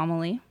from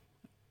Amelie.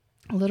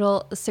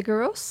 Little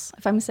Sigaros,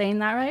 if I'm saying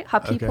that right,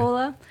 Happy Okay.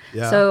 Pola.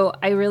 Yeah. So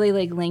I really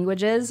like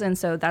languages, and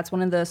so that's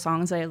one of the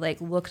songs I like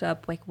looked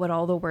up like what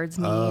all the words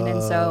mean,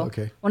 and so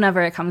okay.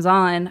 whenever it comes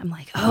on, I'm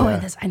like, oh, Yeah.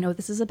 and this I know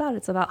this is about.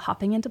 It's about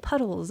hopping into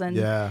puddles and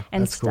Yeah,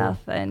 and that's cool.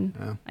 stuff, and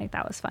Yeah. like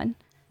that was fun.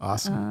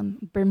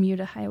 Awesome.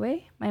 Bermuda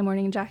Highway, My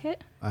Morning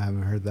Jacket. I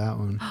haven't heard that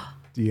one.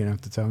 You're gonna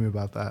have to tell me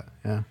about that.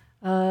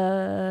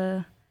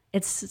 Yeah.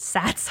 It's a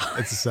sad song.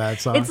 It's a sad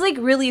song. It's like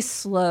really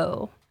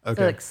slow. Okay.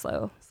 So like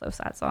slow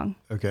sad song.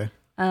 Okay.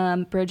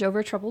 Bridge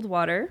Over Troubled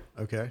Water.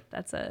 Okay.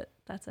 That's a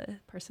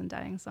person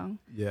dying song.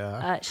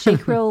 Yeah.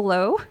 Shake Real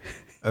Low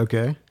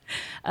Okay.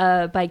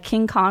 by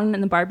King Kong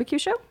and the Barbecue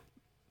Show.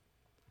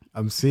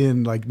 I'm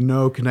seeing like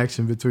no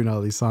connection between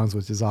all these songs,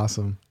 which is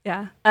awesome.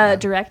 Yeah.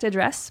 Direct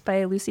Address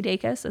by Lucy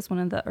Dacus is one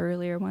of the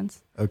earlier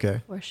ones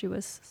Okay. where she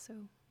was so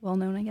well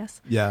known, I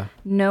guess. Yeah.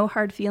 No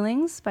Hard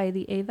Feelings by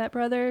the Avett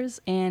Brothers,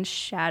 and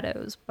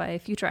Shadows by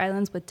Future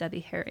Islands with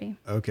Debbie Harry.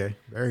 Okay.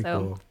 Very So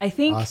cool. I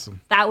think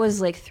Awesome. that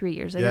was like 3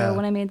 years ago Yeah.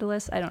 when I made the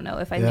list. I don't know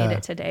if I Yeah. made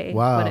it today,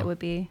 Wow. what it would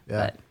be.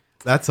 Yeah. But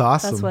That's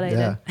awesome. That's what I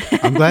did.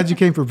 I'm glad you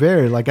came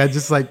prepared. Like I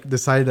just like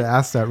decided to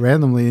ask that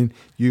randomly, and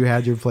you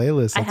had your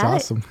playlist. I That's had it.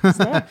 awesome. It's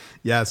there.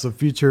 Yeah. So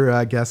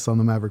future guests on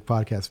the Maverick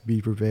podcast,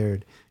 be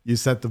prepared. You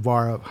set the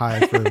bar up high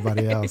for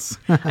everybody else.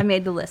 I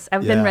made the list.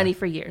 I've Yeah. been ready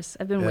for years.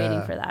 I've been waiting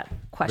Yeah. for that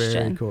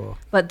question. Very cool.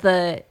 But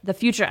the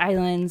Future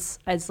Islands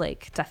is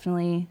like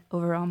definitely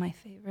overall my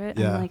favorite.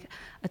 Yeah. I'm like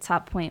a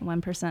top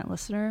 0.1%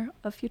 listener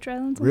of Future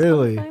Islands on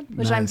Really? Spotify,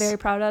 which I'm Nice. very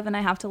proud of, and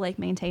I have to like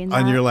maintain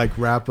that. On your like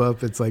wrap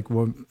up, it's like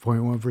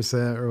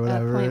 1.1% or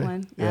whatever.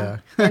 0.1, yeah.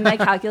 And I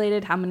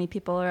calculated how many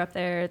people are up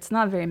there. It's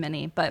not very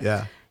many, but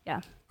Yeah.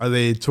 yeah. Are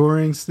they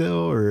touring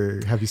still, or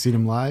have you seen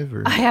them live?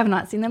 Or I have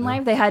not seen them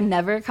live. They had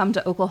never come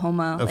to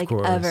Oklahoma, Of like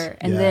course, ever.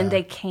 And yeah. then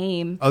they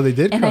came. Oh, they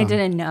did And I come?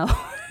 didn't know.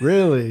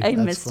 Really? I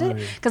That's missed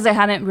funny. it because I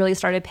hadn't really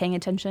started paying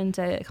attention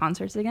to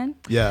concerts again.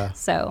 Yeah.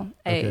 So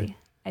Okay.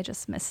 I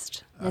just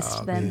missed Oh,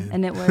 them, man.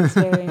 and it was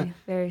very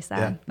very Yeah.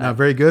 sad. Not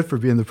very good for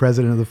being the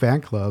president of the fan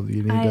club.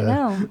 You need I to.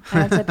 know. I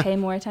have to pay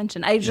more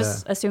attention. I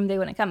just assumed they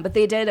wouldn't come, but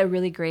they did a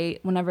really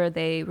great. Whenever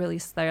they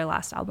released their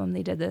last album,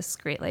 they did this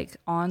great like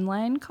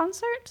online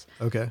concert,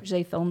 Okay. which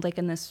they filmed like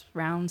in this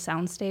round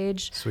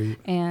soundstage. Sweet.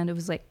 And it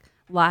was like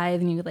live,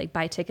 and you could like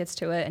buy tickets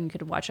to it, and you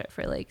could watch it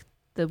for like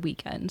the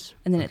weekend,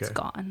 and then it's Okay.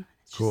 gone.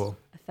 It's just Cool.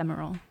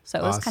 ephemeral. So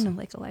it was kind Awesome. of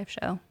like a live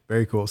show.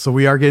 Very cool. So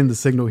we are getting the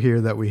signal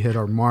here that we hit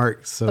our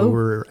mark. So Oh.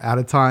 we're out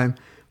of time.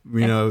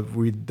 You know,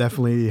 we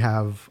definitely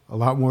have a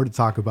lot more to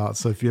talk about.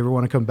 So if you ever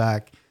want to come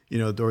back, you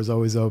know, the door's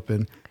always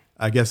open.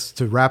 I guess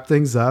to wrap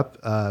things up,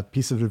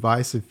 piece of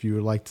advice if you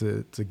would like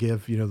to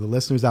give, you know, the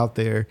listeners out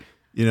there,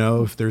 you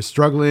know, if they're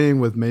struggling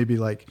with maybe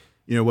like,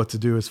 you know, what to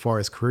do as far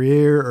as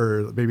career,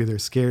 or maybe they're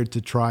scared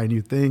to try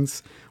new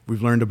things.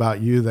 We've learned about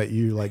you that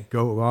you like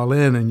go all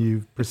in and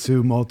you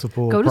pursue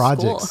multiple Go to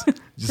projects. school.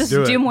 Just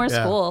do do it. more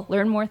Yeah. school,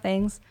 learn more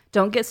things.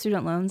 Don't get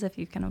student loans if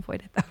you can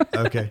avoid it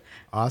though. Okay.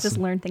 Awesome. Just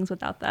learn things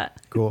without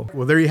that. Cool.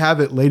 Well, there you have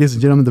it, ladies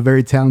and gentlemen, the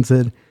very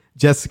talented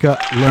Jessica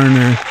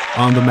Lerner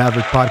on the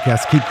Maverick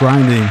podcast. Keep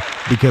grinding,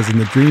 because in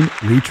the dream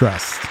we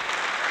trust.